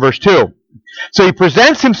we saw in verse 2. So he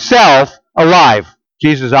presents himself alive.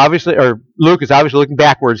 Luke is obviously looking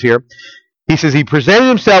backwards here. He says he presented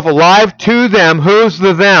himself alive to them. Who's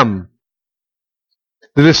the them?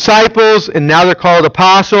 The disciples, and now they're called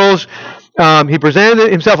apostles. He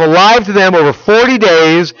presented himself alive to them over 40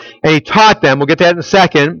 days, and he taught them. We'll get to that in a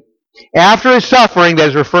second. After his suffering, that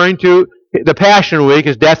is referring to the Passion Week,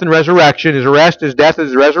 his death and resurrection, his arrest, his death,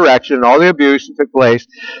 his resurrection, and all the abuse that took place,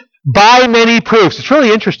 by many proofs. It's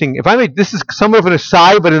really interesting. This is somewhat of an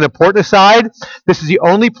aside, but an important aside. This is the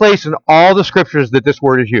only place in all the scriptures that this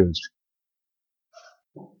word is used.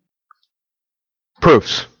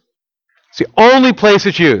 Proofs. It's the only place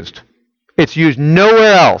it's used. It's used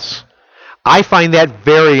nowhere else. I find that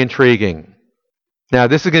very intriguing. Now,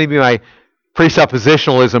 this is going to be my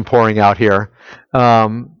presuppositionalism pouring out here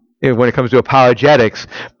when it comes to apologetics.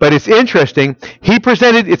 But it's interesting.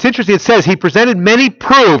 It's interesting. It says he presented many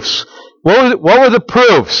proofs. What were the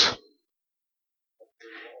proofs?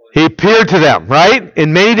 He appeared to them, right?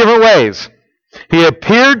 In many different ways. He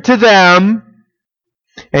appeared to them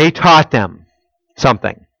and he taught them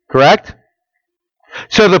something. Correct?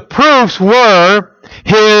 So the proofs were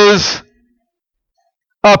his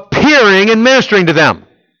appearing and ministering to them.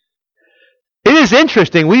 It is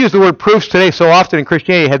interesting. We use the word proofs today so often in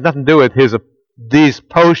Christianity. It had nothing to do with these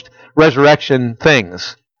post-resurrection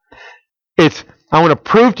things. It's, I want to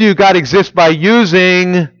prove to you God exists by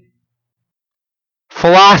using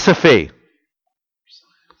philosophy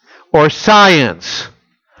or science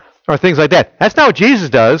or things like that. That's not what Jesus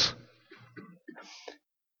does.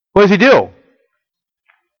 What does he do?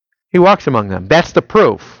 He walks among them. That's the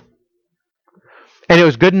proof. And it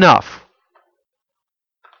was good enough.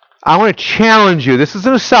 I want to challenge you. This is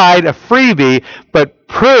an aside, a freebie, but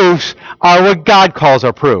proofs are what God calls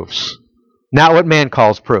our proofs, not what man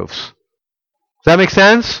calls proofs. Does that make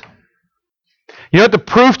sense? You know what the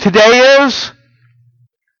proof today is?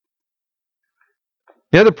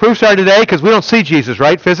 You know what the proofs are today? Because we don't see Jesus,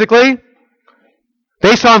 right, physically?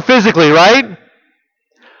 They saw him physically, right?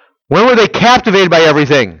 When were they captivated by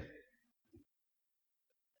everything?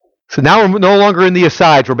 So now we're no longer in the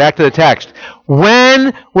asides. We're back to the text.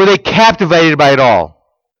 When were they captivated by it all?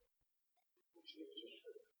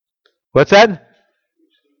 What's that?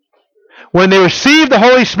 When they received the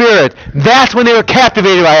Holy Spirit, that's when they were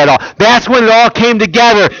captivated by it all. That's when it all came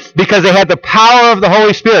together because they had the power of the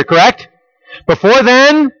Holy Spirit, correct? Before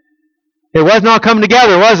then, it wasn't all coming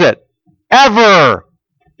together, was it? Ever.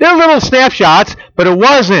 There were little snapshots, but it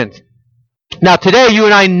wasn't. Now today, you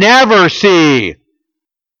and I never see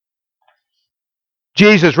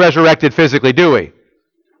Jesus resurrected physically, do we?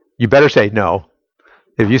 You better say no.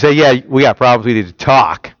 If you say, yeah, we got problems, we need to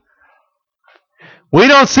talk. We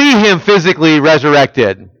don't see him physically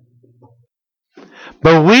resurrected.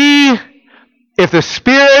 But if the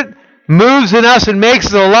Spirit moves in us and makes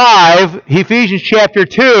us alive, Ephesians chapter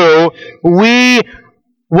 2, we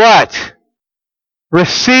what?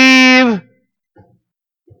 Receive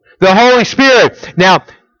the Holy Spirit. Now,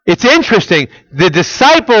 it's interesting. The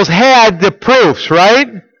disciples had the proofs, right?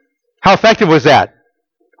 How effective was that?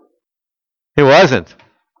 It wasn't.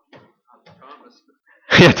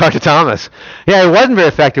 Yeah, talk to Thomas. Yeah, it wasn't very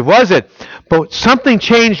effective, was it? But something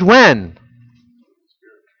changed when?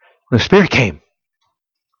 When the Spirit came.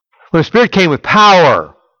 When the Spirit came with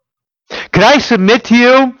power. Could I submit to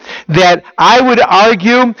you that I would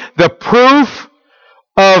argue the proof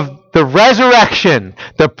of the resurrection,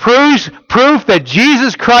 the proof that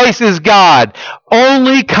Jesus Christ is God,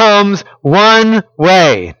 only comes one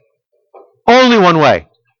way. Only one way.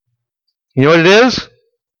 You know what it is?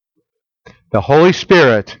 The Holy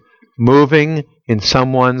Spirit moving in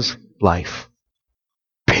someone's life.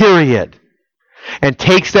 Period. And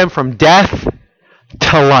takes them from death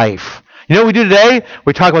to life. You know what we do today?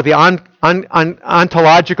 We talk about the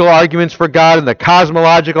ontological arguments for God and the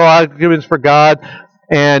cosmological arguments for God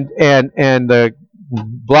and the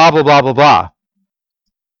blah, blah, blah, blah, blah.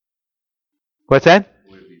 What's that?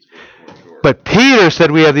 But Peter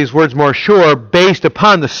said we have these words more sure based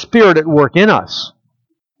upon the Spirit at work in us.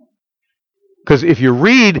 Because if you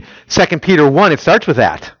read 2 Peter 1, it starts with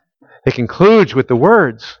that. It concludes with the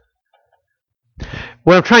words.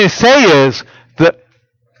 What I'm trying to say is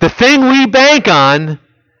the thing we bank on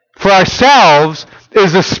for ourselves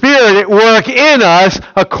is the Spirit at work in us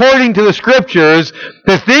according to the Scriptures.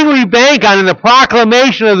 The thing we bank on in the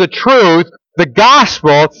proclamation of the truth, the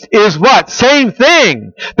gospel, is what? Same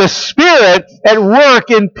thing. The Spirit at work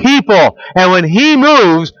in people. And when He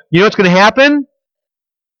moves, you know what's going to happen?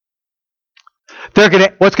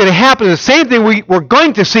 What's going to happen is the same thing we're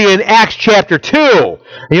going to see in Acts chapter 2. And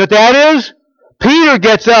you know what that is? Peter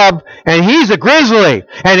gets up, and he's a grizzly.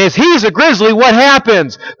 And as he's a grizzly, what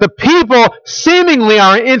happens? The people seemingly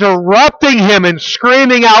are interrupting him and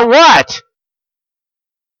screaming out, what?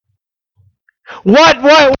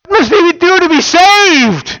 What must he do to be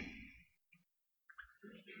saved?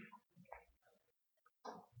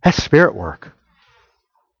 That's Spirit work.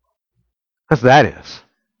 That's what that is.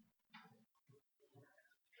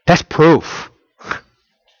 That's proof.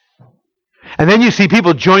 And then you see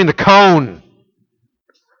people join the cone.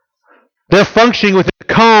 They're functioning within the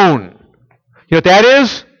cone. You know what that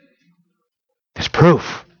is? That's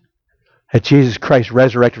proof that Jesus Christ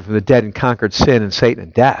resurrected from the dead and conquered sin and Satan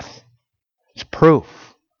and death. It's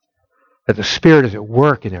proof that the Spirit is at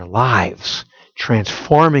work in their lives,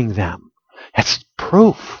 transforming them. That's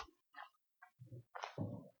proof.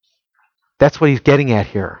 That's what he's getting at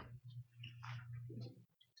here.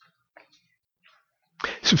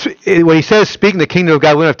 When he says, speaking the kingdom of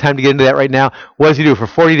God, we don't have time to get into that right now. What does he do? For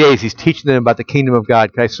 40 days, he's teaching them about the kingdom of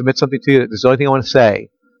God. Can I submit something to you? This is the only thing I want to say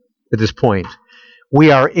at this point. We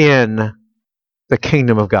are in the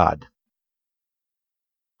kingdom of God.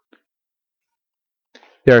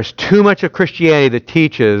 There's too much of Christianity that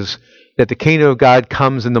teaches that the kingdom of God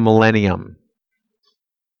comes in the millennium.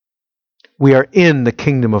 We are in the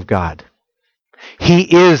kingdom of God.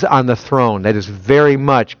 He is on the throne. That is very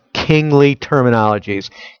much kingly terminologies,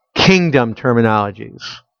 kingdom terminologies.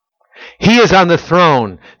 He is on the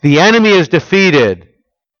throne. The enemy is defeated.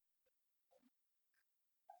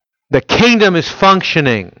 The kingdom is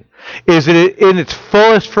functioning. Is it in its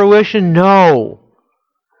fullest fruition? No.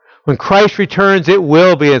 When Christ returns, it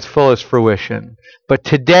will be its fullest fruition. But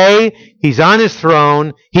today, He's on His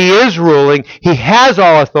throne. He is ruling. He has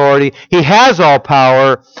all authority. He has all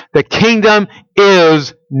power. The kingdom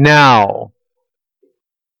is now.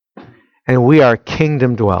 And we are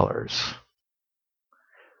kingdom dwellers.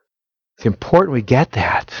 It's important we get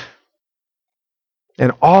that.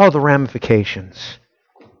 And all the ramifications.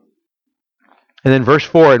 And then verse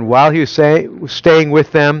 4, and while he was staying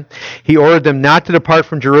with them, he ordered them not to depart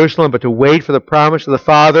from Jerusalem, but to wait for the promise of the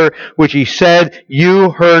Father, which he said, you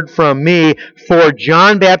heard from me. For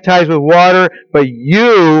John baptized with water, but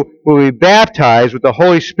you will be baptized with the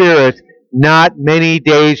Holy Spirit not many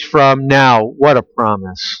days from now. What a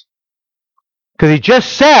promise. Because he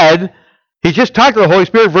just talked to the Holy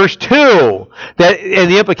Spirit, verse 2. And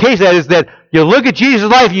the implication of that is that you look at Jesus'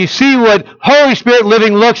 life and you see what Holy Spirit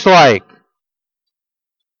living looks like.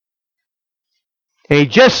 And he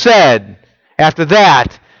just said, after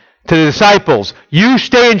that, to the disciples, you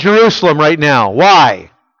stay in Jerusalem right now.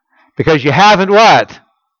 Why? Because you haven't what?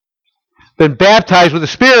 Been baptized with the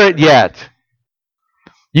Spirit yet.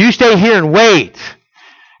 You stay here and wait.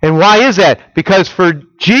 And why is that? Because for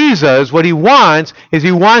Jesus, what he wants is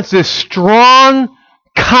he wants this strong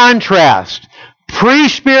contrast.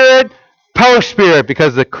 Pre-Spirit, post-Spirit.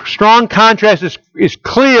 Because the strong contrast is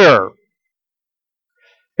clear.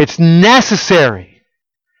 It's necessary.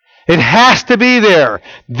 It has to be there.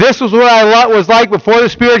 This was what I was like before the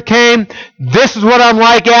Spirit came. This is what I'm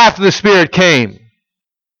like after the Spirit came.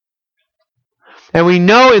 And we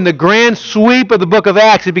know in the grand sweep of the book of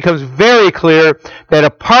Acts, it becomes very clear that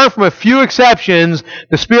apart from a few exceptions,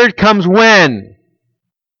 the Spirit comes when?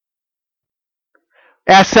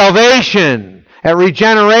 At salvation, at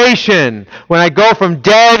regeneration, when I go from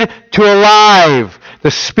dead to alive,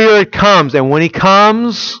 the Spirit comes. And when He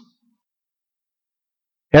comes,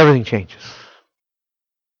 everything changes.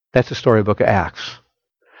 That's the story of the book of Acts.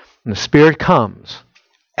 When the Spirit comes,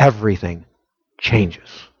 everything changes.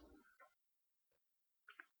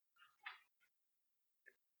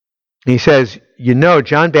 And he says,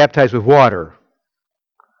 John baptized with water,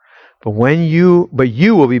 but you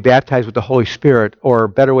will be baptized with the Holy Spirit,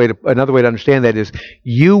 or another way to understand that is,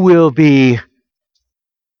 you will be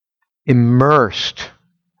immersed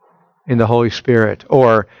in the Holy Spirit,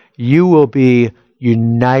 or you will be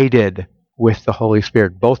united with the Holy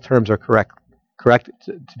Spirit. Both terms are correct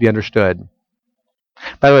to be understood.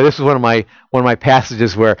 By the way, this is one of my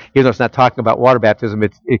passages where, even though it's not talking about water baptism,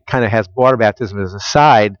 it kind of has water baptism as a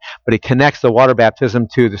side, but it connects the water baptism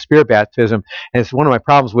to the Spirit baptism, and it's one of my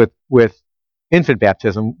problems with infant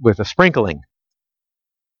baptism, with the sprinkling.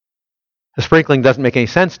 The sprinkling doesn't make any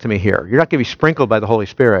sense to me here. You're not going to be sprinkled by the Holy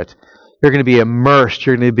Spirit. You're going to be immersed.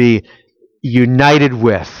 You're going to be united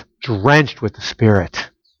with, drenched with the Spirit.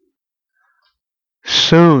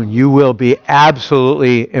 Soon you will be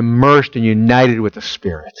absolutely immersed and united with the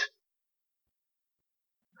Spirit.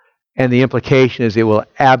 And the implication is it will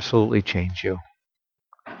absolutely change you.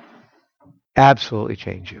 Absolutely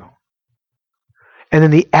change you. And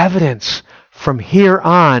then the evidence from here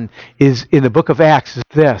on is, in the book of Acts,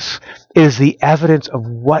 is the evidence of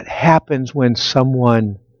what happens when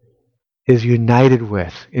someone is united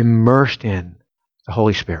with, immersed in the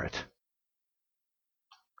Holy Spirit.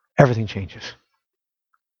 Everything changes.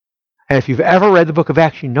 And if you've ever read the book of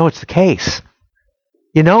Acts, you know it's the case.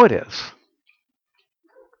 You know it is.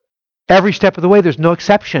 Every step of the way, there's no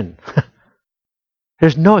exception.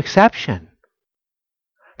 There's no exception.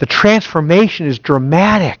 The transformation is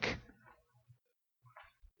dramatic.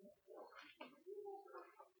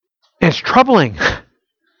 And it's troubling.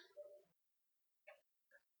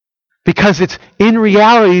 Because it's, in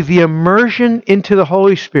reality, the immersion into the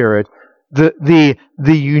Holy Spirit, the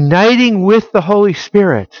uniting with the Holy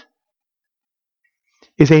Spirit,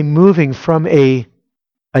 is a moving from a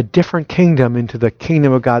different kingdom into the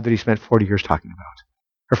kingdom of God that he spent 40 years talking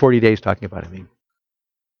about. Or 40 days talking about, I mean.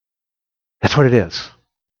 That's what it is.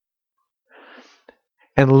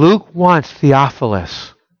 And Luke wants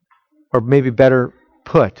Theophilus, or maybe better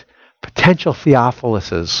put, potential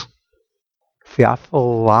Theophiluses.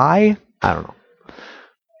 Theophili? I don't know.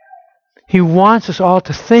 He wants us all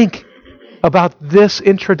to think about this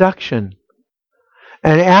introduction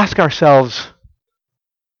and ask ourselves,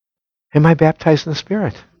 am I baptized in the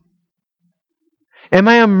Spirit? Am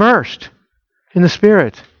I immersed in the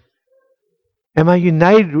Spirit? Am I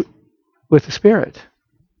united with the Spirit,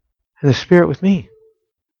 and the Spirit with me.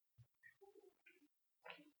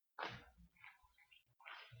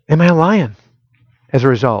 Am I a lion as a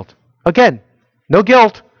result? Again, no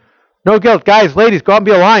guilt. No guilt. Guys, ladies, go out and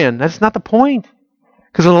be a lion. That's not the point.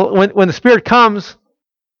 Because when the Spirit comes,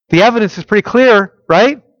 the evidence is pretty clear,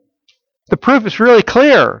 right? The proof is really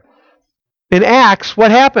clear. In Acts,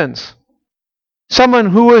 what happens? Someone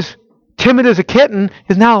who was timid as a kitten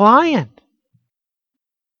is now a lion.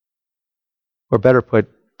 Or better put,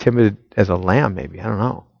 timid as a lamb, maybe. I don't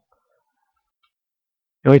know.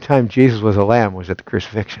 The only time Jesus was a lamb was at the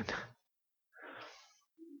crucifixion.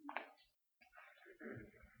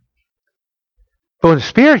 But when the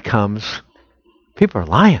Spirit comes, people are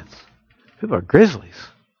lions. People are grizzlies.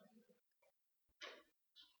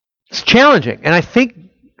 It's challenging. And I think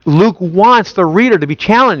Luke wants the reader to be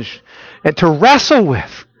challenged and to wrestle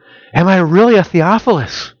with, am I really a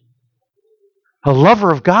Theophilus? A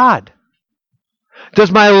lover of God?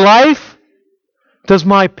 Does my life, does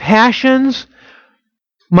my passions,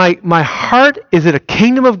 my heart, is it a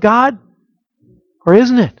kingdom of God? Or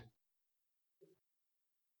isn't it?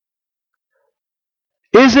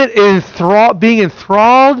 Is it being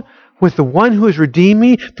enthralled with the one who has redeemed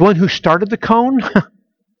me, the one who started the cone?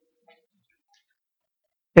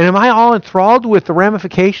 And am I all enthralled with the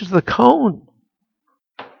ramifications of the cone?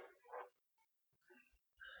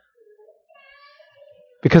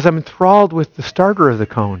 Because I'm enthralled with the starter of the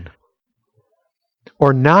cone.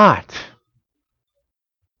 Or not.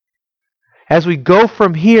 As we go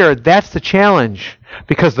from here, that's the challenge.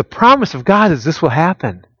 Because the promise of God is this will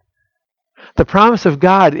happen. The promise of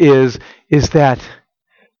God is that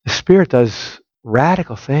the Spirit does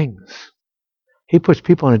radical things. He puts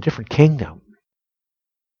people in a different kingdom.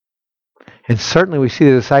 And certainly we see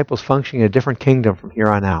the disciples functioning in a different kingdom from here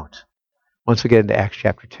on out. Once we get into Acts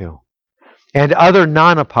chapter 2. And other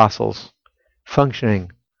non-apostles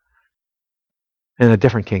functioning in a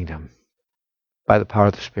different kingdom by the power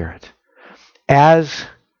of the Spirit. As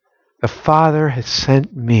the Father has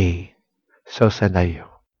sent me, so send I you.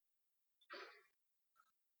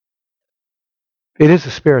 It is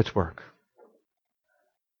the Spirit's work.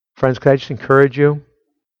 Friends, could I just encourage you?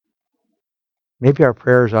 Maybe our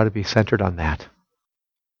prayers ought to be centered on that.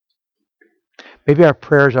 Maybe our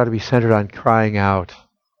prayers ought to be centered on crying out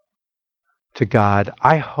to God.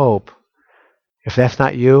 I hope, if that's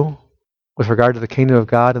not you, with regard to the kingdom of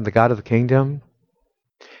God and the God of the kingdom,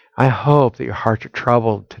 I hope that your hearts are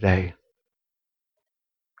troubled today.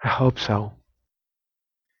 I hope so.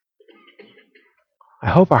 I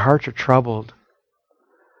hope our hearts are troubled.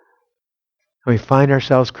 And we find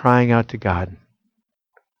ourselves crying out to God.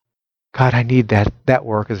 God, I need that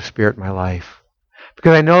work of the Spirit in my life.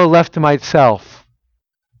 Because I know left to myself,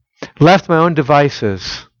 left to my own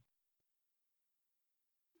devices,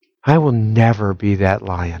 I will never be that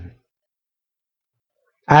lion.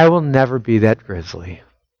 I will never be that grizzly.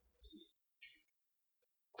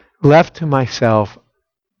 Left to myself,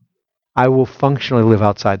 I will functionally live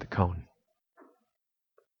outside the cone.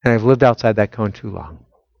 And I've lived outside that cone too long.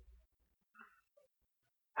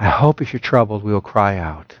 I hope if you're troubled, we will cry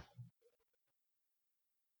out.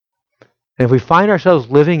 And if we find ourselves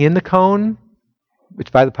living in the cone, it's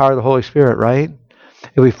by the power of the Holy Spirit, right?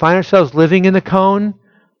 If we find ourselves living in the cone,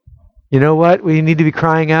 you know what? We need to be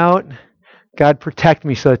crying out, God, protect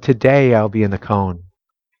me so that today I'll be in the cone.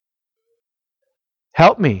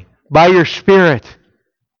 Help me, by your Spirit,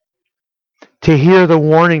 to hear the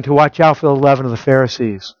warning to watch out for the leaven of the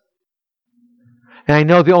Pharisees. And I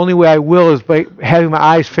know the only way I will is by having my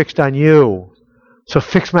eyes fixed on you. So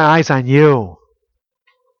fix my eyes on you.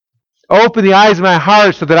 Open the eyes of my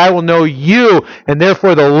heart so that I will know you, and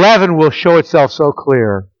therefore the leaven will show itself so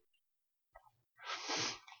clear.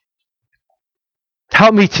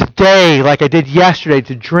 Help me today, like I did yesterday,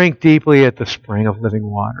 to drink deeply at the spring of living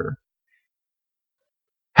water.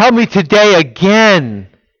 Help me today again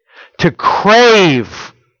to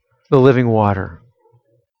crave the living water.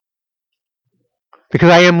 Because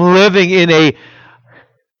I am living in a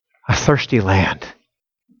thirsty land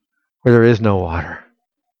where there is no water.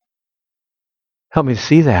 Help me to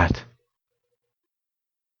see that.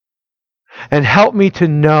 And help me to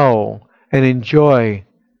know and enjoy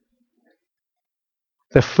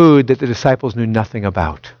the food that the disciples knew nothing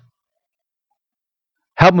about.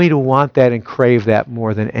 Help me to want that and crave that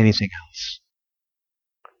more than anything else.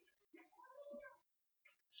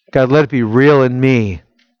 God, let it be real in me.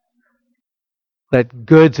 Let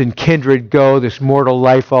goods and kindred go, this mortal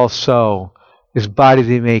life also. This body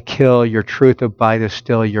they may kill, your truth abideth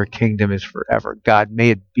still, your kingdom is forever. God,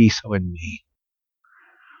 may it be so in me.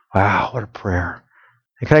 Wow, what a prayer.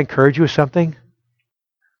 And can I encourage you with something?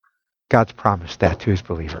 God's promised that to his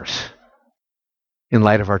believers. In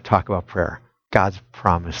light of our talk about prayer, God's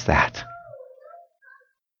promised that.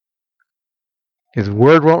 His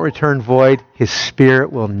word won't return void. His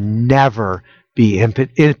Spirit will never be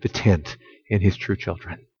impotent in his true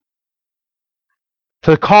children.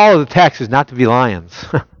 So the call of the text is not to be lions.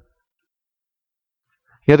 You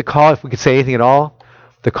know the call, if we could say anything at all?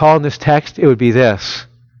 The call in this text, it would be this.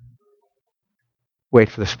 Wait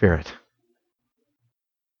for the Spirit.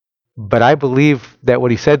 But I believe that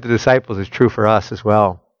what he said to the disciples is true for us as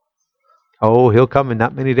well. Oh, he'll come in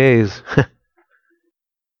not many days.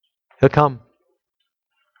 He'll come.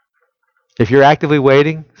 If you're actively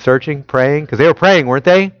waiting, searching, praying, because they were praying, weren't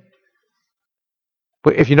they?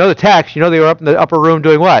 But if you know the text, you know they were up in the upper room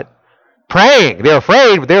doing what? Praying. They were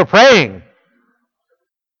afraid, but they were praying.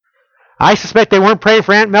 I suspect they weren't praying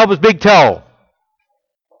for Aunt Melba's big toe.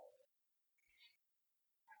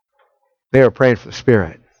 They were praying for the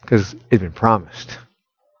Spirit because it had been promised.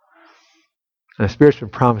 And the Spirit's been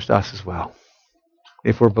promised to us as well.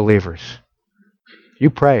 If we're believers. You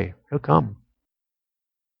pray, he'll come.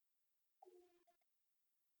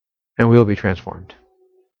 And we'll be transformed.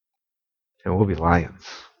 And we'll be lions.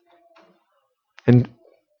 And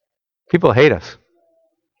people hate us.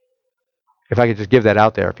 If I could just give that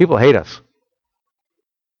out there. People hate us.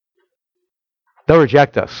 They'll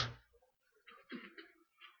reject us.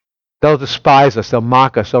 They'll despise us. They'll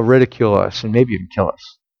mock us. They'll ridicule us. And maybe even kill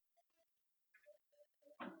us.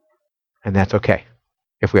 And that's okay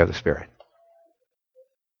if we have the Spirit.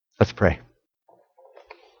 Let's pray.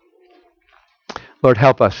 Lord,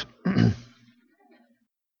 help us.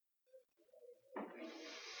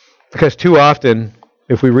 Because too often,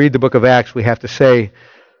 if we read the book of Acts, we have to say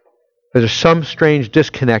there's some strange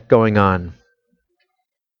disconnect going on.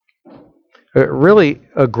 Really,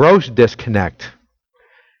 a gross disconnect.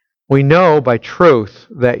 We know by truth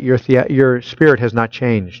that your spirit has not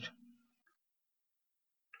changed.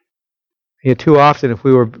 Yet too often, if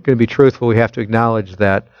we were going to be truthful, we have to acknowledge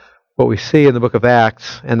that what we see in the book of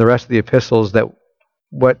Acts and the rest of the epistles, that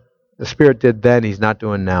what the Spirit did then, he's not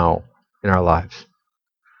doing now in our lives.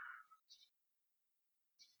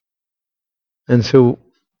 And so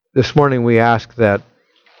this morning we ask that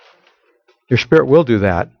your Spirit will do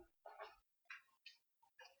that.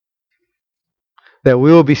 That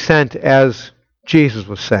we will be sent as Jesus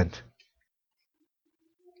was sent.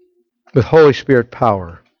 With Holy Spirit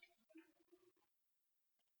power.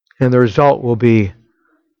 And the result will be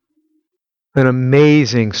an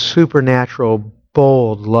amazing, supernatural,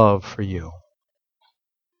 bold love for you.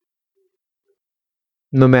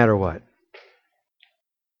 No matter what.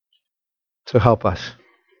 So help us.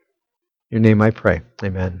 In your name I pray.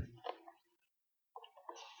 Amen.